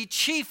has to be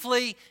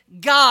chiefly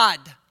God.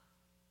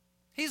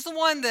 He's the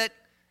one that,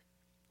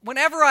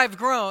 whenever I've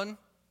grown,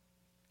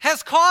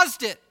 has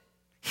caused it.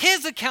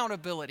 His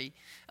accountability.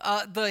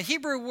 The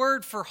Hebrew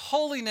word for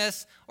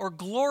holiness, or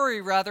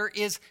glory rather,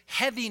 is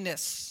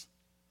heaviness.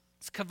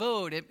 It's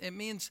kavod. It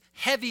means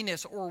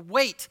heaviness or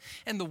weight.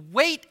 And the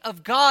weight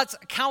of God's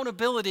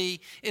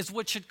accountability is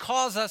what should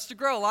cause us to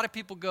grow. A lot of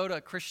people go to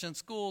Christian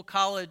school,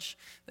 college.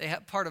 They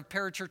have part of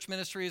parachurch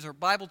ministries or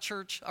Bible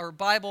church or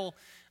Bible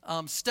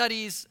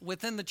studies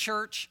within the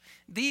church.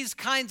 These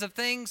kinds of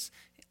things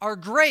are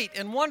great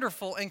and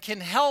wonderful and can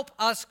help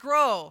us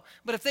grow.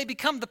 But if they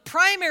become the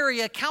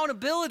primary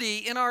accountability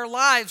in our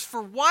lives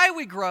for why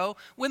we grow,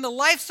 when the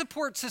life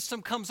support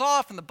system comes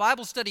off and the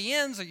Bible study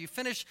ends, or you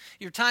finish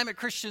your time at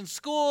Christian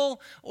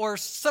school, or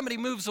somebody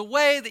moves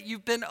away that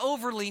you've been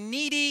overly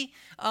needy,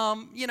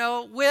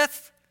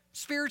 with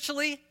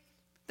spiritually,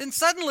 then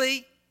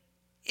suddenly,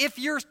 if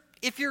your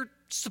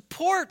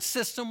support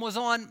system was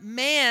on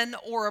man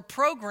or a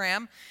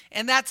program,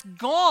 and that's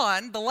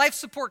gone, the life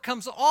support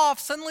comes off,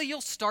 suddenly you'll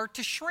start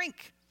to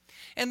shrink.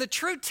 And the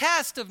true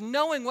test of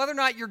knowing whether or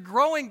not you're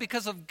growing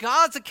because of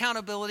God's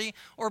accountability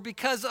or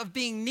because of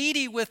being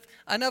needy with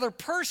another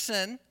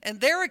person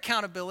and their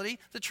accountability,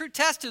 the true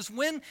test is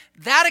when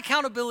that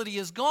accountability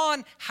is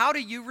gone, how do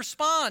you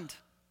respond?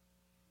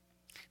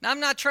 Now, I'm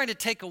not trying to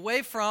take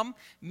away from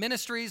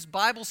ministries,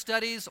 Bible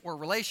studies, or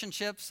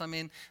relationships. I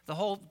mean, the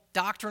whole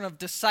doctrine of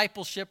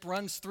discipleship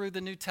runs through the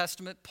New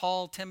Testament.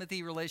 Paul,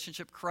 Timothy,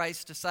 relationship,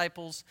 Christ,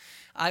 disciples.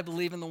 I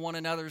believe in the one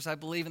another's. I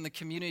believe in the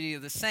community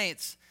of the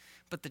saints.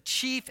 But the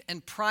chief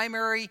and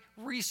primary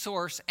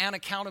resource and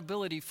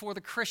accountability for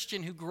the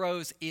Christian who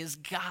grows is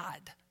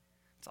God.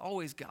 It's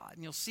always God.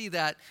 And you'll see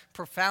that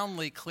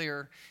profoundly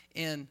clear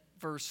in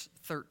verse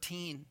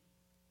 13.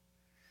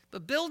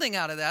 But building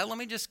out of that, let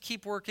me just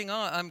keep moving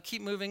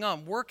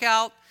on. Work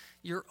out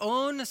your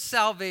own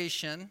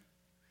salvation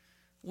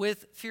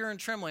with fear and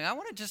trembling. I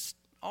want to just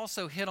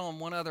also hit on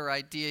one other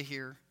idea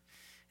here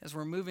as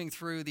we're moving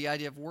through the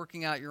idea of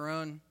working out your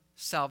own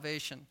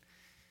salvation.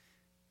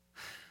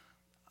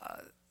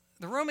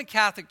 The Roman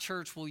Catholic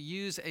Church will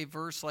use a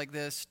verse like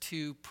this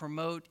to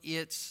promote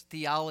its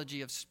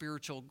theology of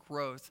spiritual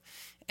growth.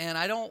 And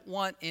I don't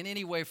want in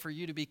any way for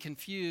you to be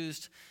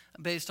confused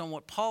based on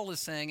what Paul is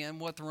saying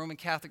and what the Roman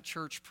Catholic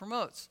Church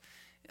promotes.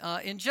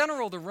 In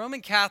general, the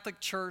Roman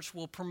Catholic Church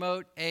will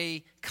promote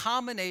a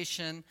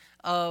combination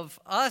of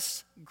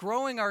us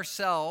growing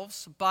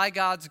ourselves by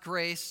God's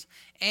grace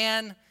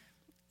and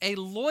a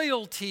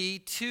loyalty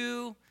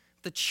to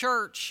the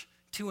church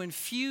to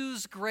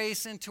infuse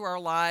grace into our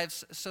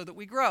lives so that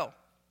we grow.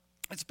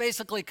 It's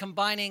basically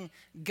combining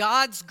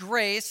God's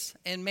grace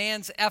and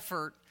man's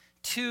effort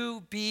to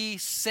be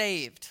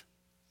saved.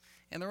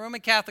 And the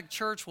Roman Catholic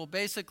Church will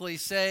basically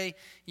say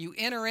you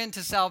enter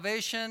into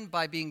salvation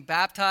by being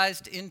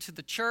baptized into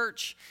the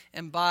church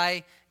and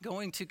by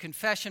going to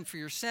confession for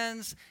your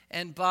sins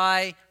and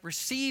by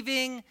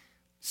receiving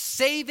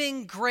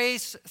saving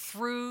grace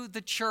through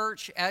the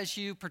church as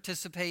you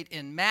participate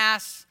in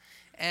Mass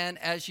and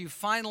as you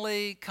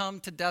finally come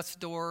to death's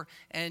door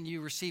and you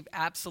receive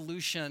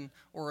absolution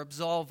or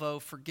absolvo,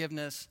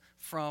 forgiveness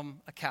from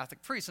a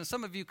Catholic priest. And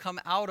some of you come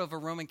out of a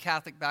Roman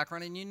Catholic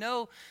background and you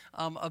know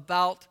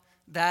about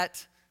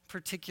that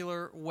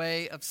particular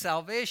way of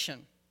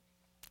salvation.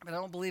 But I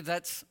don't believe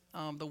that's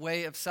the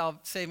way of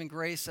saving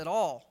grace at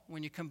all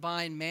when you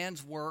combine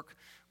man's work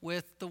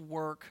with the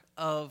work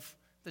of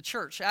the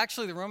church.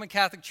 Actually, the Roman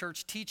Catholic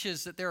Church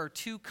teaches that there are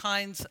two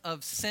kinds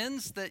of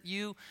sins that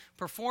you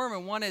perform,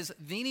 and one is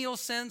venial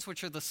sins,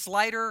 which are the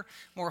slighter,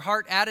 more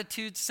heart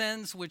attitude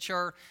sins, which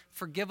are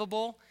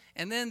forgivable,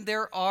 and then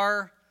there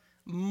are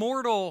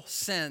mortal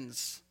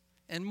sins.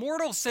 And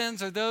mortal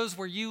sins are those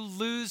where you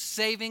lose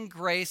saving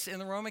grace in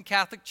the Roman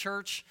Catholic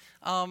Church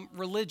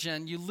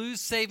religion. You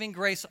lose saving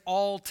grace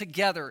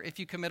altogether if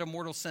you commit a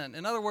mortal sin.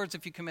 In other words,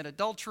 if you commit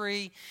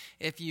adultery,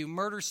 if you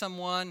murder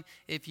someone,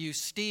 if you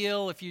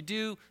steal, if you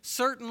do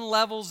certain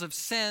levels of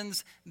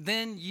sins,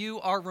 then you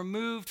are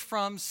removed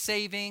from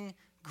saving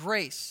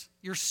grace.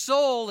 Your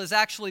soul is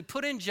actually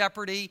put in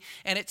jeopardy,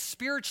 and it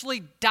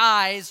spiritually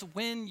dies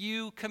when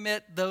you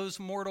commit those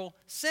mortal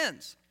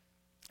sins.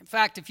 In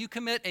fact, if you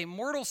commit a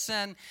mortal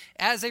sin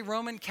as a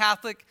Roman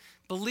Catholic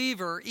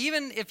believer,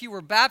 even if you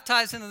were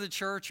baptized into the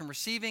church and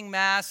receiving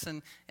Mass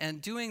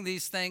and doing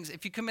these things,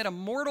 if you commit a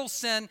mortal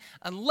sin,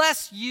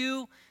 unless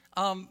you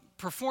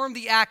perform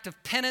the act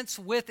of penance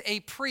with a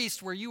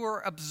priest where you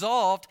are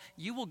absolved,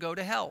 you will go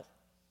to hell.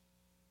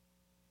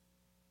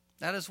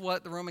 That is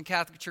what the Roman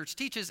Catholic Church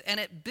teaches, and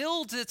it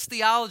builds its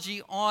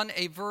theology on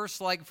a verse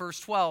like verse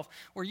 12,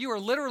 where you are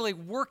literally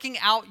working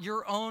out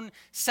your own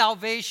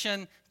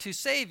salvation to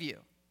save you.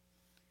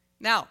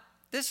 Now,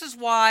 this is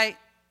why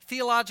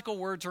theological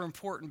words are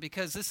important,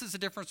 because this is the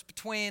difference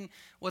between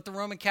what the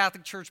Roman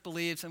Catholic Church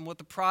believes and what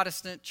the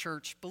Protestant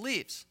Church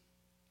believes.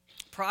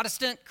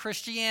 Protestant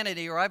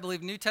Christianity, or I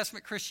believe New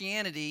Testament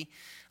Christianity,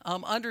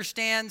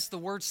 understands the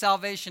word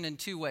salvation in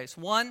two ways.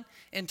 One,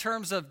 in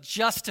terms of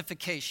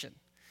justification.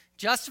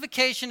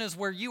 Justification is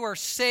where you are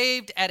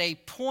saved at a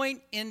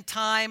point in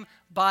time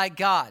by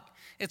God.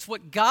 It's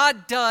what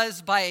God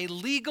does by a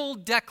legal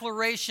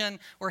declaration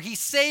where he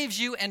saves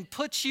you and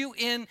puts you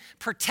in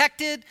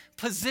protected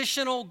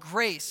positional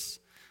grace,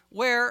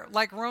 where,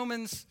 like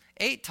Romans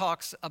 8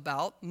 talks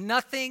about,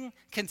 nothing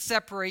can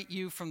separate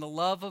you from the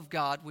love of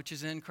God, which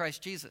is in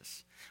Christ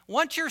Jesus.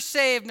 Once you're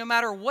saved, no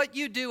matter what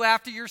you do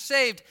after you're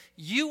saved,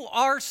 you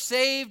are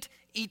saved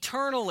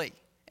eternally.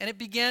 And it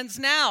begins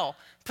now,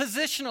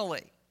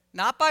 positionally.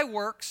 Not by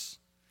works,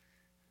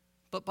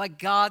 but by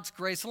God's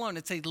grace alone.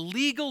 It's a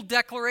legal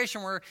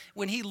declaration where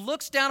when he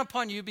looks down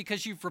upon you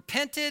because you've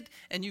repented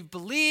and you've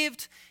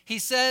believed, he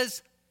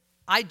says,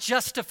 I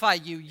justify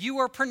you. You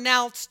are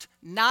pronounced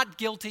not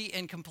guilty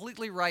and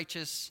completely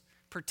righteous,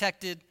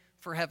 protected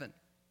for heaven.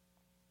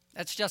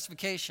 That's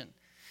justification.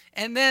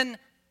 And then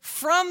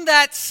from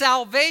that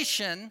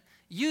salvation,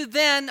 you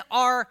then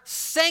are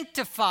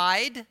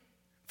sanctified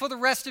for the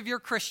rest of your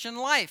Christian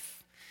life.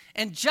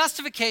 And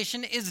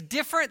justification is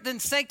different than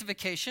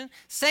sanctification.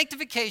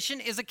 Sanctification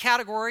is a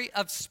category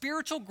of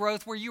spiritual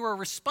growth where you are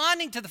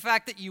responding to the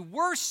fact that you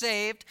were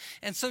saved,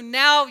 and so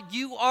now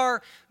you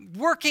are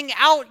working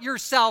out your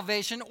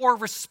salvation or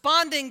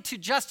responding to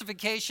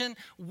justification,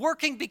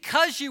 working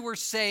because you were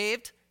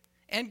saved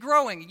and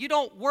growing. You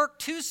don't work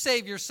to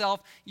save yourself,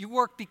 you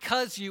work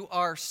because you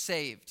are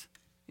saved.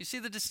 You see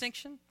the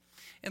distinction?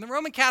 In the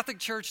Roman Catholic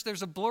Church,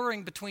 there's a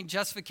blurring between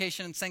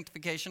justification and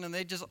sanctification, and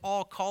they just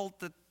all call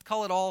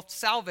it all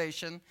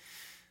salvation.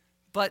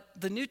 But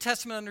the New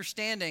Testament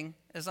understanding,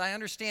 as I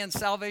understand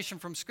salvation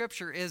from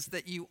Scripture, is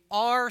that you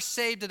are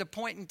saved at a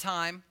point in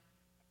time,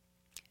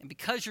 and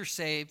because you're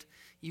saved,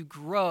 you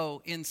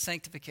grow in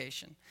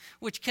sanctification,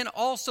 which can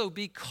also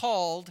be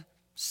called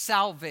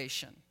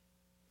salvation.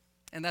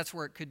 And that's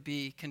where it could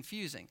be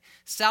confusing.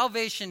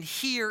 Salvation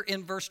here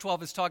in verse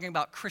 12 is talking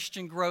about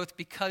Christian growth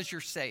because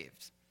you're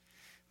saved.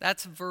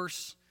 That's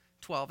verse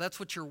 12. That's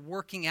what you're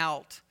working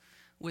out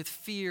with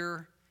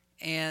fear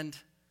and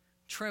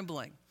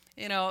trembling.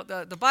 You know,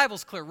 the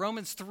Bible's clear.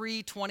 Romans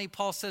 3:20,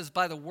 Paul says,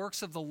 by the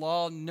works of the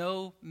law,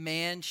 no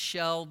man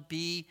shall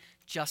be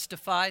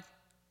justified.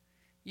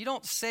 You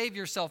don't save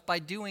yourself by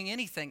doing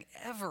anything,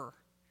 ever.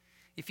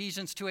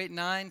 Ephesians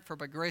 2:8-9, for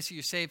by grace are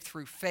you saved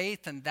through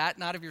faith, and that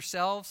not of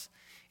yourselves.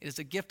 It is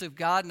a gift of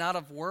God, not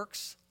of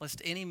works,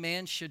 lest any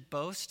man should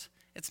boast.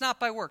 It's not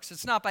by works.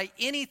 It's not by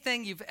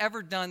anything you've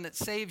ever done that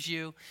saves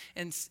you,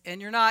 and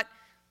you're not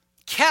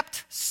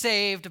kept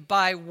saved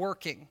by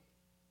working.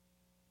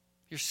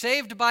 You're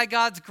saved by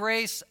God's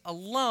grace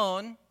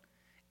alone,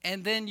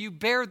 and then you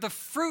bear the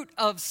fruit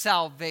of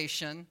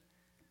salvation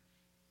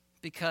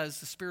because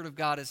the Spirit of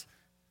God is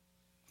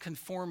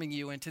conforming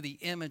you into the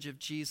image of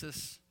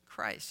Jesus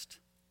Christ.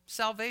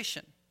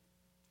 Salvation.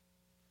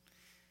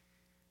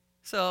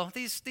 So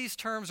these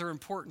terms are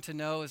important to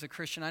know as a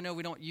Christian. I know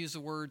we don't use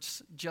the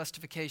words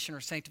justification or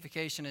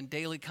sanctification in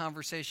daily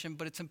conversation,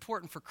 but it's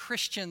important for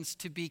Christians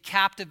to be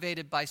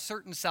captivated by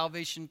certain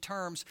salvation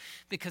terms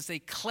because they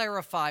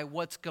clarify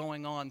what's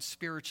going on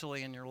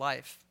spiritually in your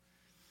life.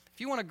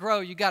 If you want to grow,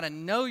 you got to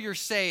know you're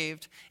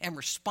saved and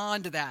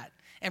respond to that,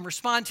 and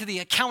respond to the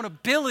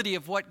accountability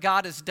of what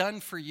God has done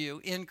for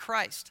you in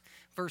Christ.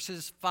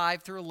 Verses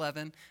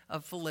 5-11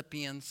 of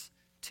Philippians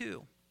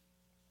 2.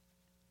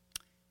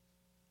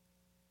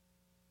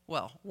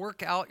 Well,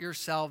 work out your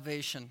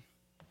salvation.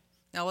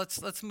 Now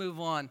let's move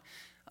on.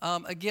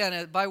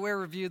 Again, by way of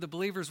review, the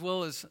believer's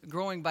will is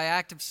growing by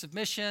active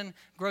submission.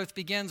 Growth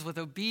begins with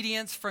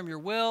obedience from your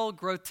will.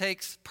 Growth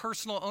takes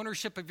personal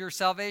ownership of your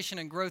salvation,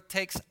 and growth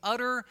takes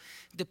utter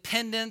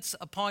dependence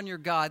upon your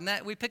God. And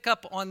that we pick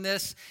up on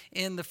this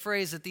in the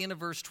phrase at the end of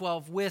verse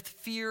 12, with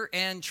fear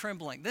and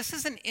trembling. This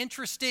is an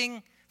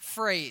interesting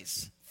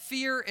phrase.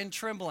 Fear and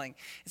trembling.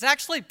 It's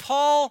actually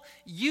Paul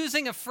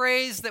using a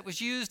phrase that was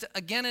used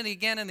again and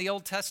again in the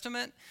Old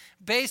Testament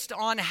based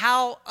on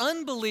how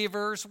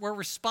unbelievers were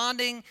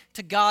responding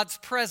to God's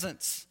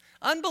presence.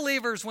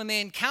 Unbelievers, when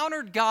they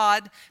encountered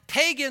God,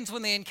 pagans,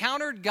 when they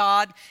encountered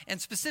God, and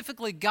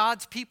specifically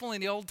God's people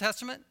in the Old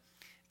Testament,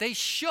 they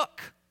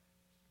shook.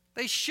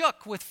 They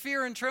shook with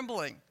fear and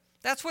trembling.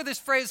 That's where this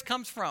phrase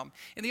comes from.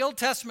 In the Old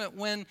Testament,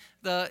 when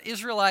the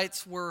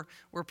Israelites were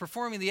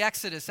performing the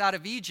Exodus out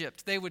of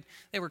Egypt, they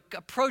were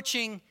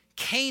approaching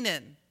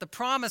Canaan, the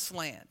promised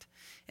land.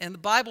 And the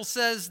Bible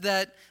says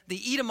that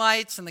the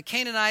Edomites and the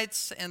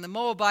Canaanites and the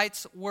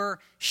Moabites were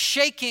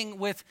shaking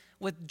with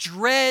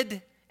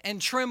dread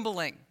and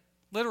trembling.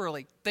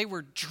 Literally, they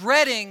were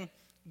dreading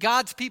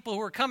God's people who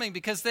were coming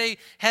because they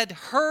had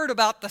heard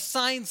about the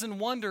signs and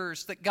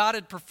wonders that God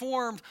had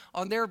performed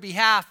on their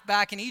behalf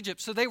back in Egypt.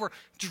 So they were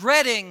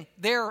dreading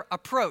their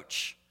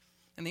approach.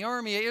 And the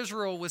army of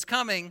Israel was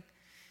coming,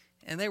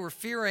 and they were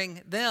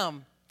fearing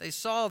them. They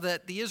saw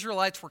that the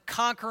Israelites were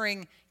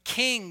conquering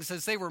kings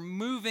as they were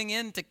moving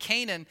into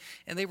Canaan,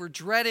 and they were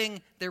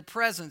dreading their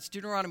presence.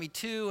 Deuteronomy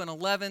 2 and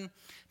 11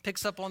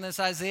 picks up on this.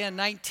 Isaiah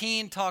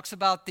 19 talks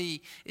about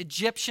the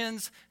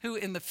Egyptians who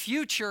in the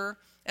future,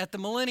 at the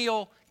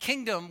millennial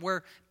kingdom,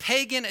 where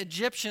pagan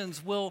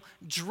Egyptians will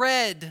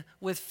dread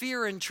with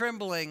fear and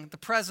trembling the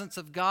presence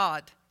of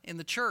God in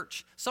the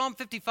church. Psalm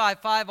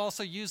 55:5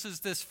 also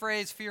uses this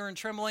phrase, fear and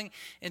trembling,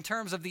 in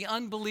terms of the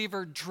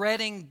unbeliever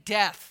dreading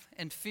death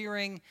and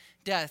fearing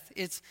death.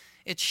 It's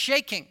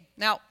shaking.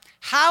 Now,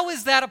 how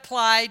is that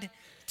applied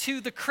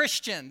to the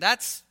Christian?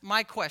 That's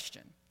my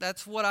question.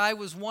 That's what I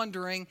was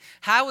wondering.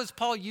 How is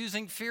Paul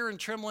using fear and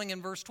trembling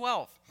in verse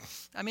 12?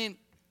 I mean,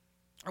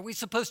 are we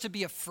supposed to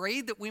be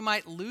afraid that we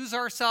might lose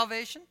our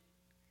salvation?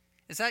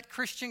 Is that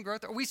Christian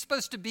growth? Are we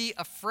supposed to be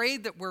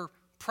afraid that we're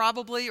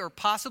probably or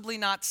possibly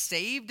not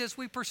saved as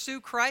we pursue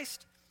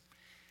Christ?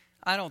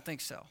 I don't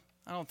think so.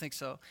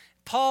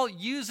 Paul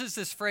uses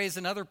this phrase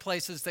in other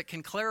places that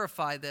can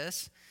clarify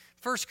this.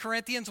 1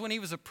 Corinthians, when he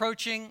was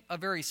approaching a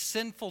very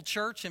sinful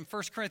church in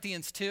 1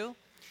 Corinthians 2,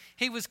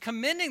 he was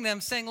commending them,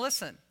 saying,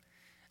 listen,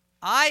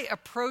 I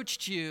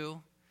approached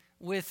you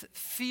with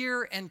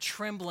fear and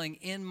trembling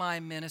in my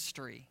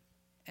ministry.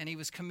 And he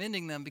was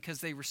commending them because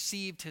they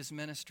received his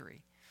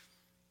ministry.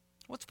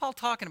 What's Paul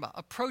talking about?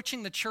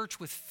 Approaching the church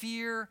with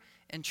fear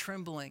and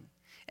trembling.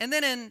 And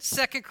then in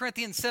 2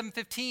 Corinthians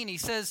 7:15, he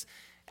says,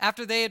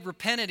 after they had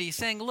repented, he's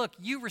saying, look,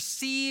 you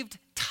received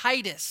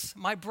Titus,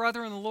 my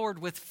brother in the Lord,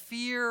 with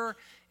fear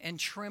and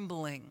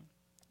trembling.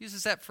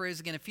 Uses that phrase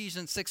again.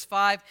 Ephesians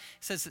 6:5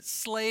 says that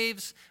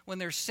slaves, when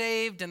they're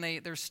saved and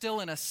they're still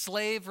in a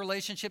slave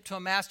relationship to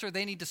a master,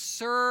 they need to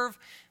serve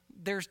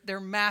their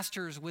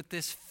masters with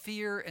this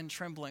fear and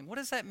trembling. What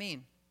does that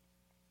mean?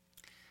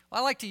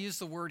 Well, I like to use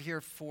the word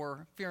here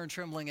for fear and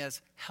trembling as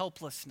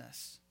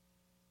helplessness,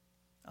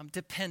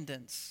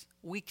 dependence,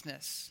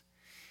 weakness.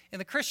 In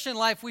the Christian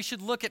life, we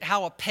should look at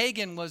how a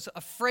pagan was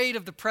afraid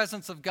of the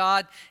presence of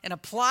God and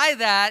apply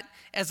that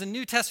as a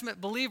New Testament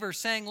believer,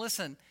 saying,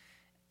 listen,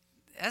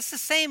 that's the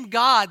same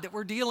God that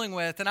we're dealing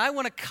with, and I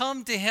want to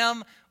come to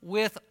him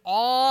with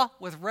awe,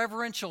 with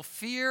reverential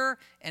fear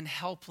and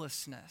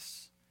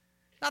helplessness.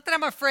 Not that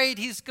I'm afraid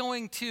he's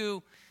going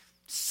to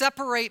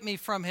separate me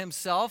from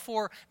himself,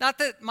 or not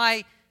that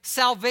my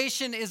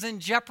salvation is in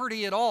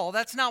jeopardy at all.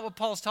 That's not what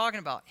Paul's talking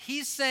about.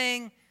 He's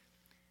saying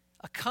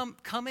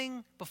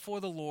coming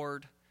before the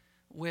Lord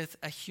with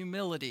a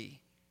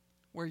humility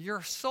where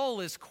your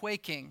soul is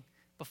quaking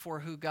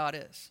before who God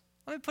is.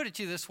 Let me put it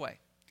to you this way.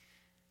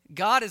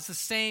 God is the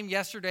same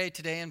yesterday,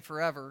 today, and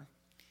forever.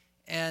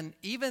 And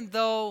even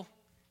though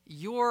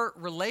your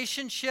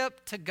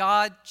relationship to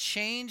God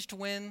changed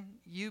when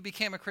you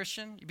became a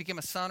Christian, you became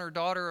a son or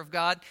daughter of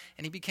God,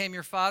 and he became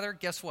your father,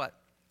 guess what?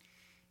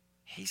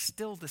 He's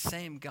still the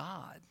same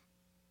God.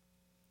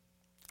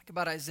 Think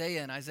about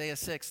Isaiah in Isaiah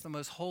 6, the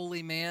most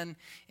holy man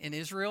in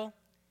Israel.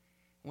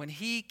 When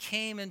he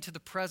came into the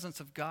presence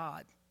of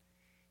God,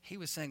 he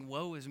was saying,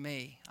 woe is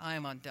me, I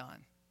am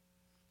undone.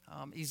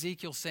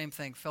 Ezekiel, same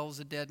thing, fell as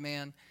a dead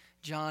man.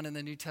 John in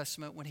the New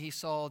Testament, when he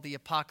saw the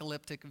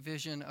apocalyptic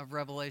vision of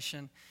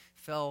Revelation,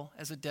 fell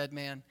as a dead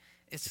man.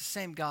 It's the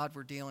same God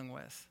we're dealing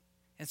with.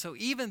 And so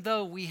even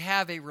though we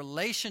have a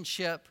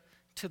relationship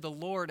to the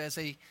Lord as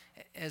he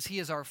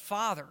is our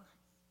Father,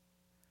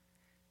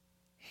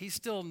 he's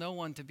still no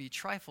one to be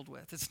trifled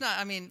with. It's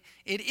not,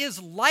 it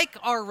is like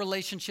our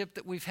relationship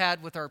that we've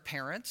had with our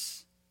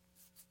parents.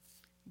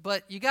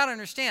 But you got to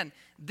understand,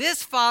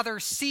 this Father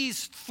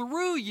sees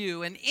through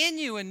you and in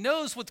you and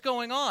knows what's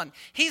going on.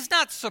 He's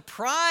not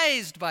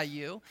surprised by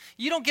you.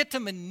 You don't get to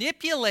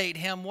manipulate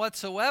him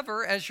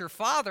whatsoever as your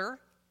father.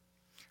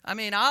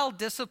 I'll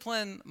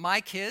discipline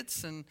my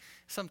kids, and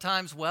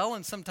sometimes well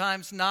and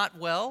sometimes not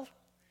well.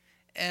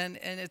 And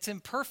it's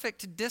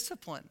imperfect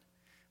discipline.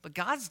 But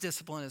God's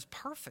discipline is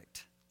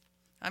perfect.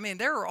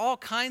 There are all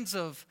kinds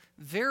of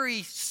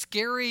very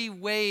scary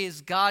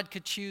ways God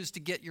could choose to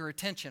get your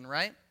attention,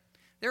 right?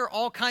 There are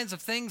all kinds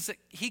of things that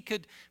he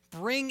could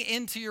bring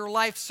into your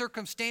life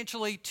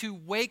circumstantially to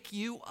wake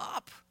you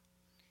up.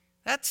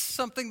 That's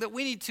something that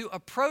we need to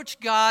approach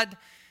God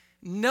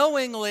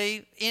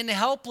knowingly, in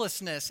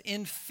helplessness,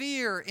 in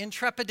fear, in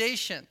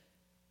trepidation,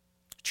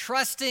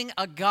 trusting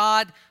a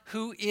God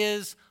who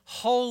is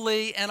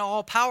holy and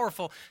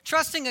all-powerful,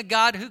 trusting a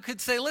God who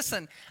could say,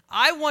 listen,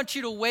 I want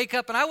you to wake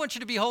up and I want you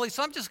to be holy,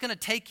 so I'm just going to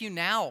take you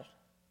now.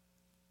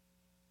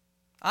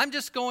 I'm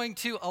just going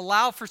to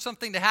allow for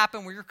something to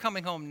happen where you're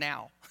coming home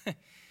now.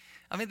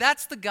 I mean,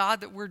 that's the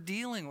God that we're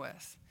dealing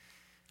with.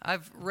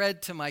 I've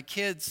read to my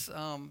kids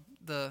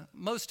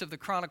most of the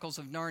Chronicles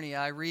of Narnia.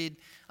 I read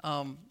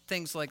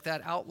things like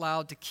that out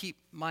loud to keep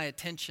my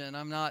attention.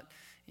 I'm not,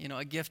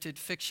 a gifted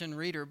fiction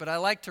reader, but I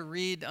like to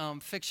read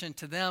fiction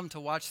to them to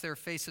watch their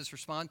faces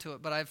respond to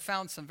it. But I've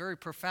found some very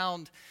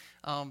profound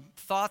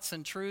thoughts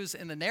and truths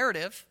in the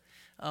narrative.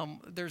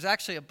 There's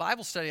actually a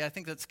Bible study, I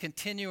think, that's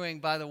continuing,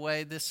 by the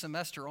way, this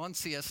semester on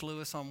C.S.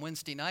 Lewis on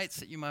Wednesday nights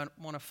that you might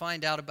want to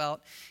find out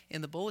about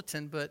in the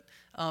bulletin. But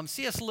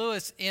C.S.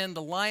 Lewis in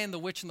The Lion, the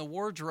Witch, and the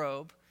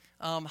Wardrobe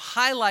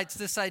highlights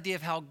this idea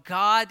of how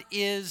God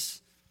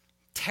is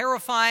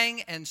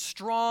terrifying and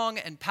strong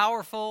and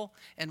powerful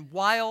and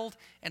wild,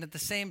 and at the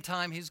same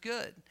time, he's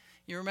good.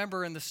 You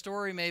remember in the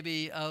story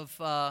maybe of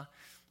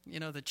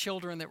the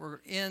children that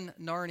were in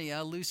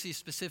Narnia, Lucy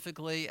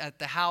specifically, at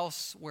the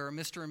house where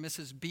Mr. and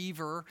Mrs.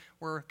 Beaver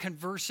were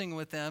conversing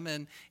with them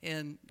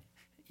in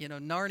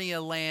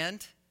Narnia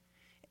land.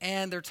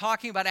 And they're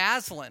talking about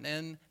Aslan.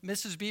 And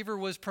Mrs. Beaver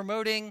was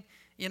promoting,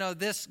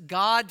 this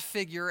God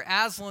figure,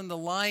 Aslan the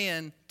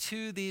lion,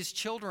 to these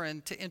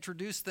children to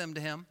introduce them to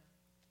him.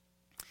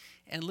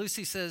 And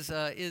Lucy says,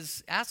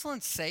 is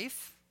Aslan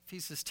safe if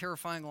he's this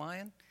terrifying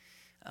lion?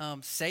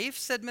 Safe,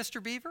 said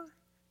Mr. Beaver.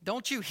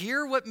 Don't you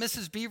hear what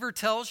Mrs. Beaver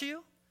tells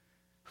you?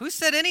 Who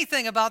said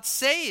anything about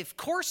safe? Of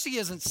course he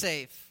isn't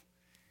safe.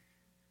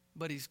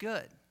 But he's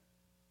good.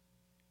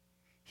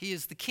 He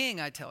is the king,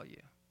 I tell you.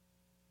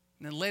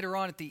 And then later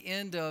on at the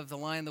end of The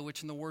Lion, the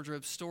Witch, and the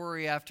Wardrobe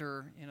story,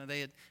 after they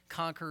had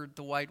conquered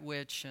the White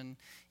Witch and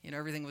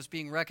everything was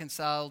being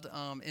reconciled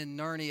in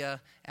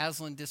Narnia,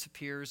 Aslan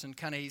disappears and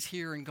kind of he's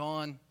here and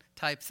gone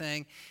type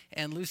thing.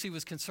 And Lucy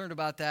was concerned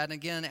about that. And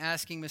again,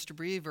 asking Mr.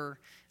 Beaver,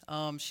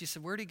 she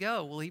said, where'd he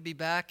go? Will he be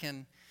back?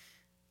 And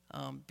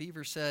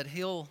Beaver said,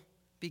 he'll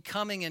be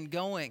coming and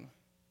going.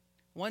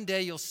 One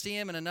day you'll see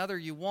him and another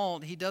you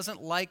won't. He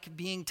doesn't like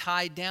being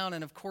tied down,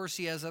 and of course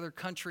he has other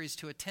countries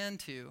to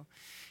attend to.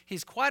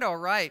 He's quite all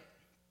right.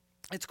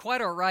 It's quite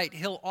all right.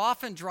 He'll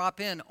often drop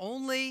in,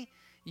 only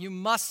you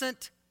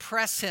mustn't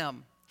press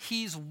him.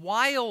 He's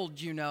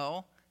wild,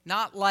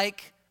 not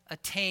like a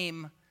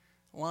tame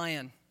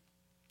lion.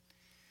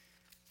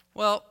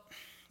 Well,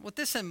 with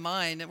this in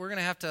mind, we're going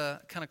to have to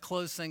kind of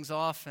close things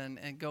off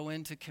and go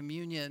into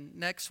communion.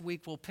 Next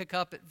week, we'll pick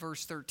up at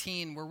verse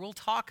 13, where we'll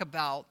talk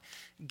about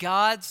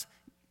God's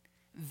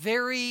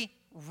very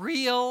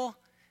real,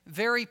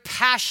 very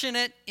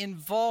passionate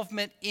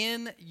involvement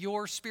in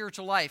your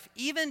spiritual life,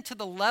 even to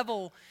the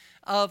level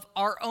of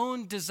our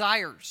own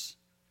desires.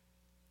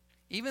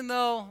 Even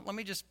though, let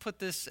me just put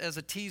this as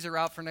a teaser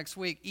out for next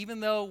week, even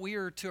though we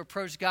are to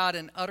approach God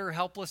in utter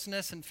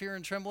helplessness and fear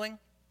and trembling,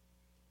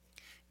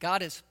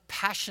 God is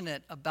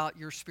passionate about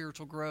your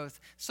spiritual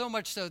growth, so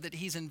much so that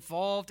he's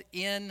involved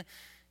in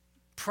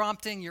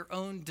prompting your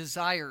own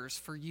desires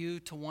for you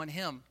to want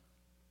him.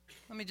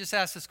 Let me just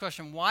ask this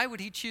question. Why would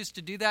he choose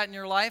to do that in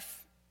your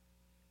life?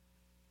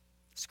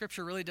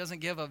 Scripture really doesn't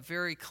give a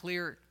very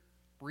clear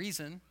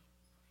reason.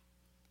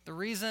 The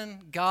reason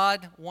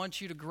God wants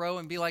you to grow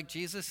and be like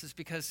Jesus is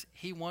because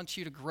he wants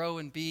you to grow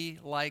and be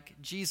like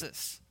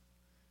Jesus.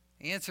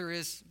 The answer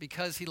is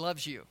because he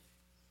loves you.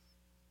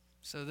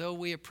 So though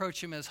we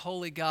approach him as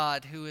holy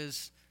God who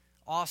is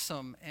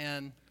awesome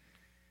and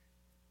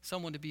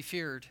someone to be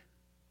feared,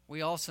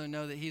 we also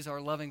know that he's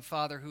our loving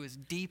Father who is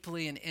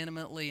deeply and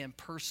intimately and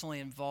personally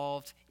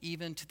involved,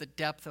 even to the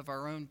depth of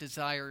our own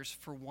desires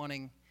for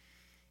wanting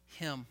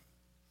him.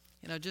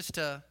 Just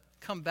to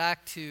come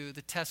back to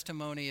the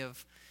testimony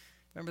of,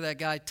 remember that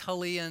guy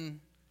Tullian,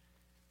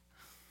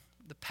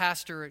 the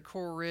pastor at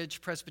Coral Ridge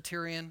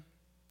Presbyterian,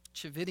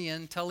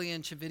 Tullian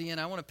Chividian.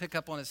 I want to pick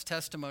up on his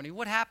testimony.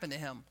 What happened to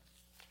him?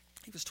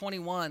 He was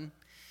 21.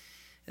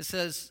 It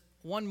says,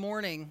 one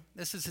morning,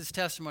 this is his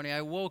testimony,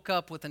 I woke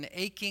up with an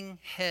aching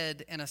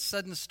head and a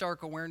sudden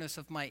stark awareness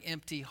of my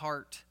empty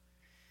heart.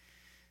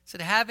 It said,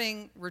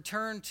 having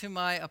returned to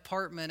my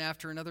apartment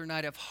after another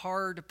night of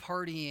hard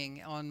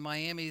partying on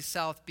Miami's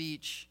South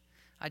Beach,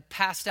 I'd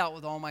passed out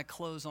with all my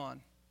clothes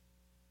on.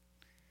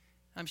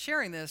 I'm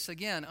sharing this,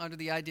 again, under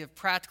the idea of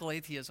practical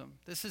atheism.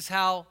 This is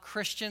how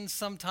Christians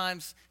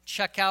sometimes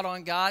check out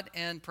on God,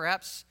 and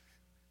perhaps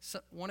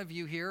one of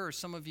you here or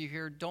some of you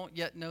here don't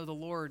yet know the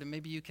Lord, and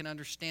maybe you can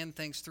understand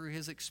things through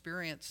his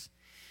experience.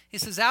 He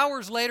says,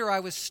 hours later, I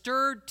was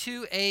stirred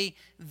to a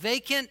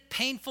vacant,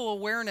 painful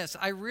awareness.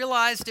 I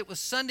realized it was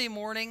Sunday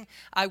morning.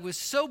 I was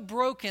so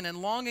broken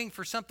and longing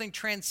for something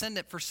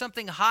transcendent, for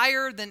something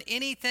higher than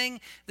anything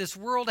this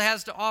world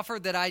has to offer,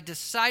 that I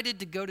decided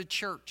to go to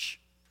church.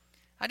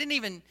 I didn't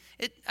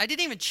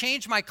even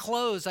change my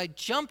clothes. I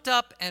jumped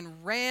up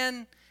and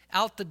ran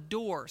out the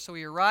door. So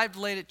he arrived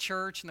late at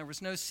church, and there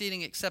was no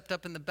seating except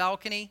up in the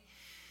balcony.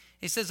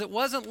 He says, it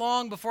wasn't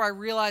long before I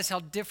realized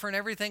how different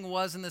everything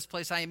was in this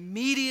place. I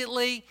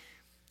immediately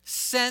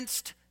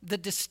sensed the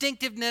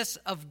distinctiveness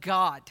of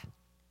God.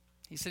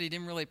 He said he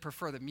didn't really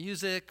prefer the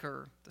music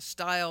or the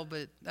style,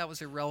 but that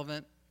was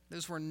irrelevant.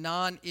 Those were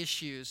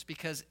non-issues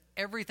because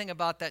everything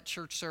about that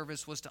church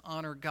service was to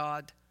honor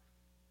God.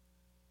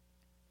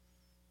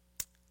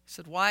 He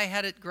said, why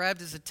had it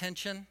grabbed his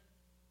attention?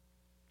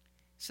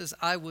 He says,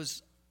 I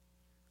was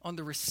on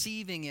the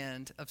receiving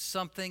end of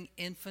something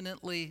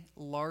infinitely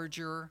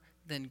larger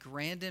than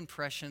grand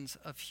impressions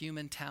of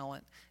human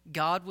talent.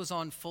 God was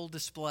on full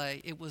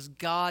display. It was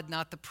God,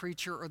 not the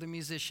preacher or the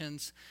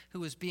musicians,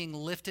 who was being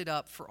lifted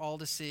up for all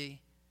to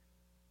see.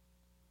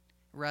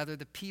 Rather,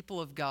 the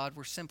people of God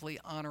were simply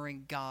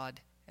honoring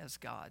God as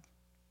God.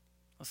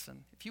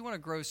 Listen, if you want to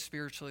grow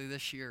spiritually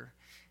this year,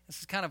 this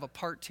is kind of a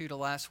part 2 to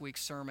last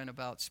week's sermon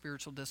about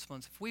spiritual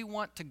disciplines. If we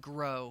want to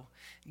grow,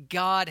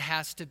 God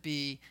has to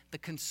be the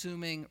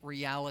consuming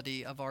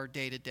reality of our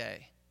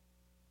day-to-day.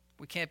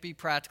 We can't be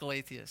practical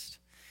atheists.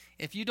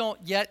 If you don't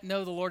yet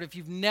know the Lord, if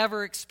you've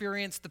never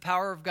experienced the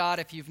power of God,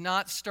 if you've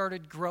not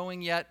started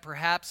growing yet,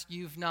 perhaps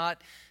you've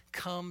not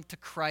come to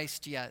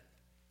Christ yet.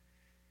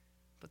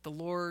 But the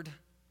Lord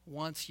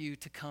wants you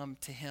to come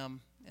to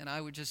him. And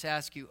I would just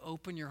ask you,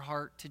 open your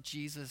heart to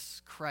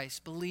Jesus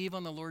Christ. Believe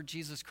on the Lord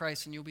Jesus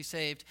Christ and you'll be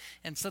saved.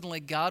 And suddenly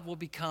God will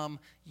become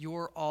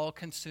your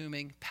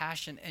all-consuming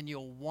passion and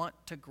you'll want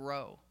to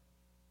grow.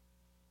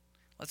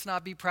 Let's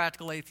not be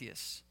practical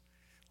atheists.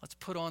 Let's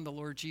put on the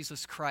Lord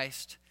Jesus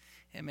Christ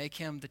and make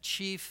him the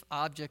chief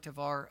object of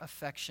our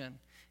affection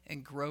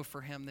and grow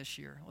for him this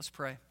year. Let's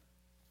pray.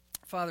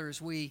 Father,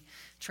 as we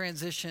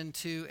transition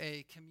to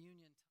a communion